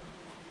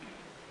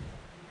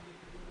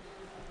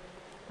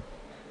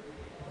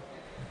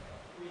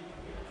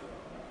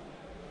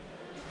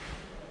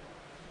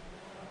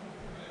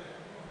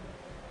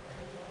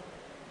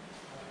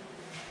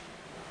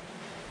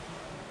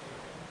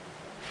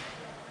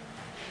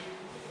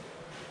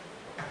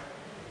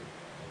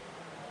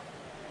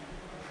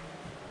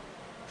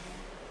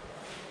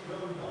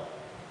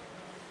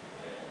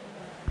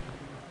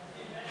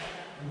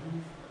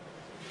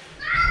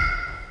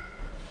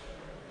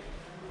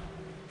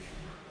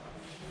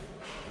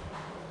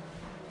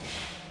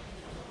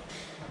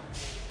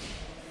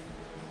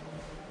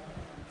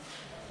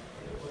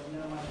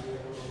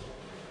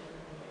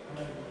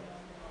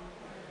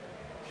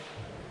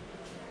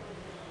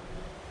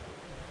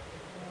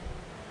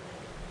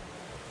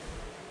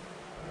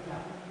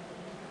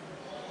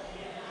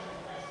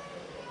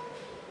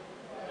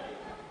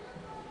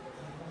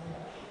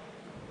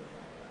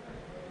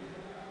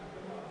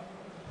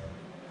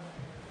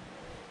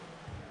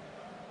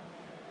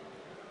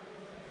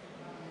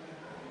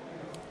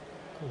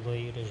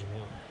 Coleiras,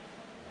 meu.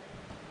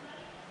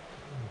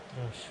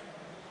 Atrás.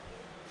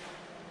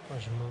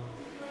 Faz mal.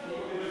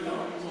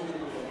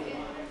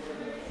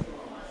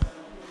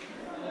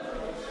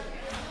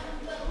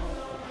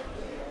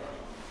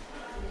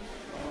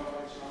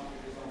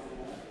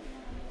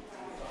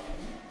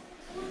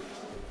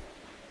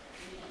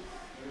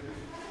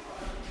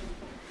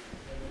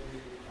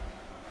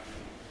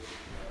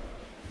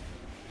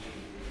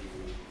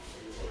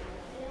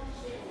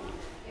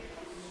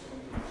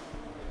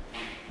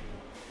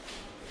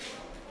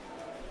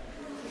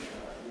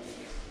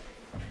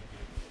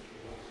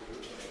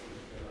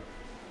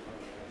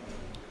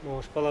 Bom,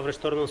 as palavras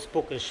tornam-se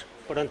poucas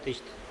perante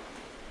isto.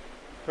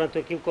 Perante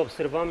aquilo que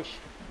observamos,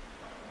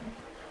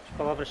 as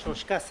palavras são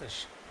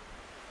escassas.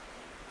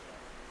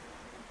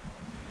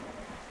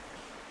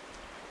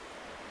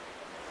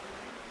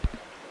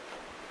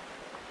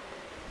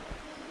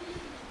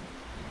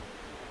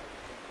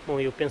 Bom,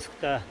 eu penso que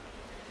está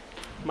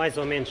mais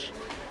ou menos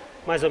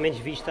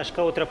visto. Acho que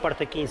há outra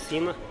parte aqui em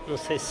cima. Não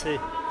sei se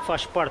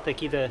faz parte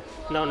aqui da...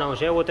 Não,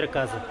 já é outra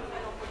casa.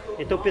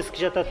 Então penso que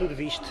já está tudo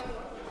visto.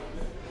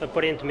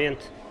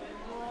 Aparentemente,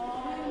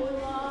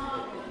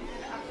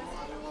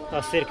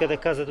 acerca da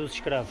Casa dos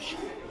Escravos.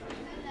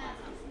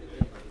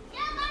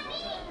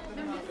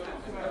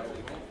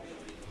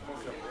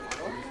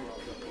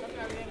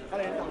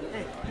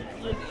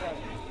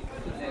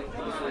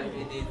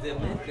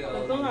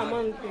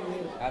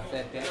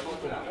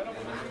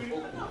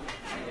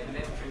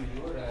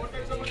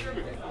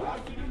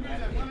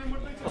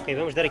 Ok,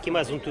 vamos dar aqui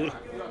mais um tour.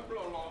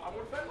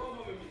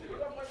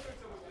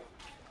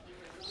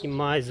 Aqui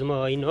mais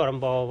uma enorme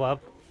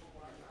baobab.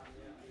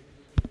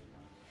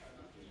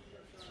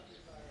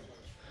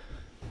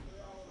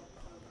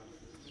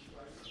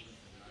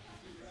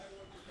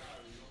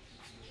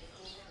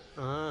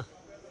 Ah,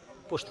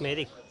 posto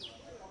médico.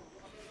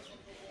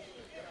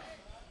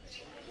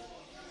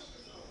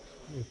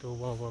 Então o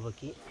baobab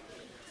aqui.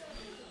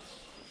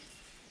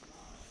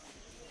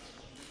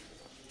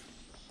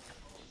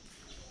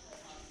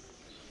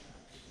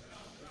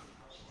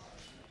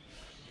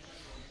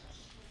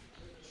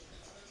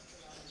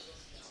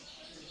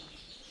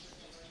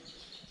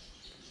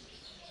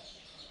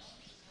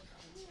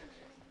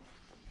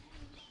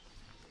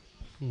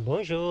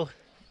 Bonjour.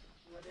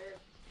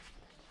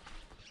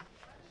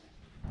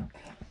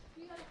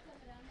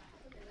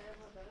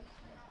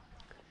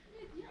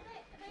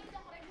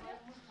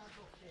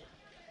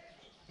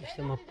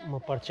 Esta é uma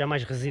parte já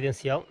mais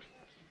residencial.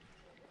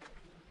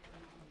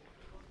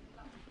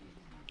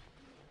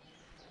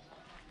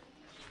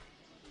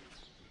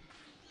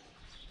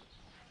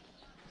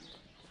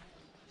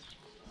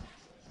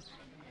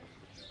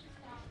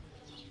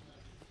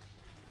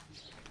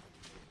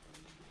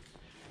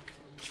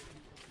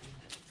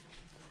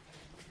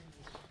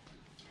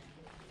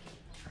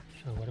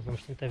 Agora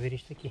vamos tentar ver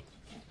isto aqui.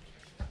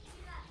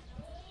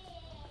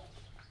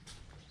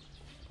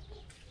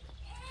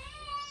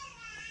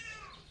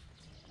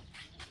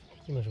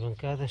 Aqui umas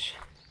bancadas,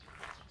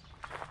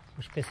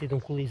 uma espécie de um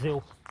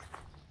coliseu.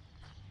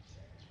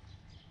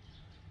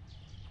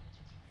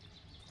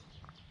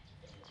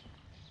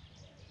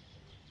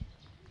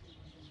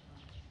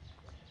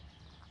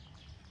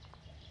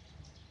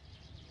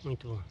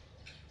 Muito bom.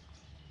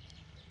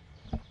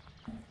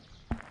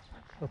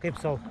 Ok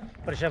pessoal,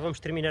 para já vamos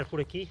terminar por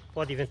aqui.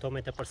 Pode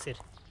eventualmente aparecer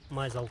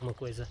mais alguma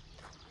coisa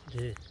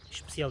de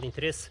especial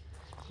interesse,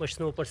 mas se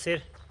não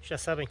aparecer, já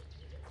sabem,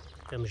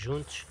 estamos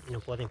juntos e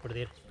não podem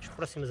perder as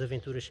próximas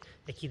aventuras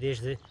aqui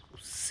desde o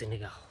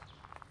Senegal.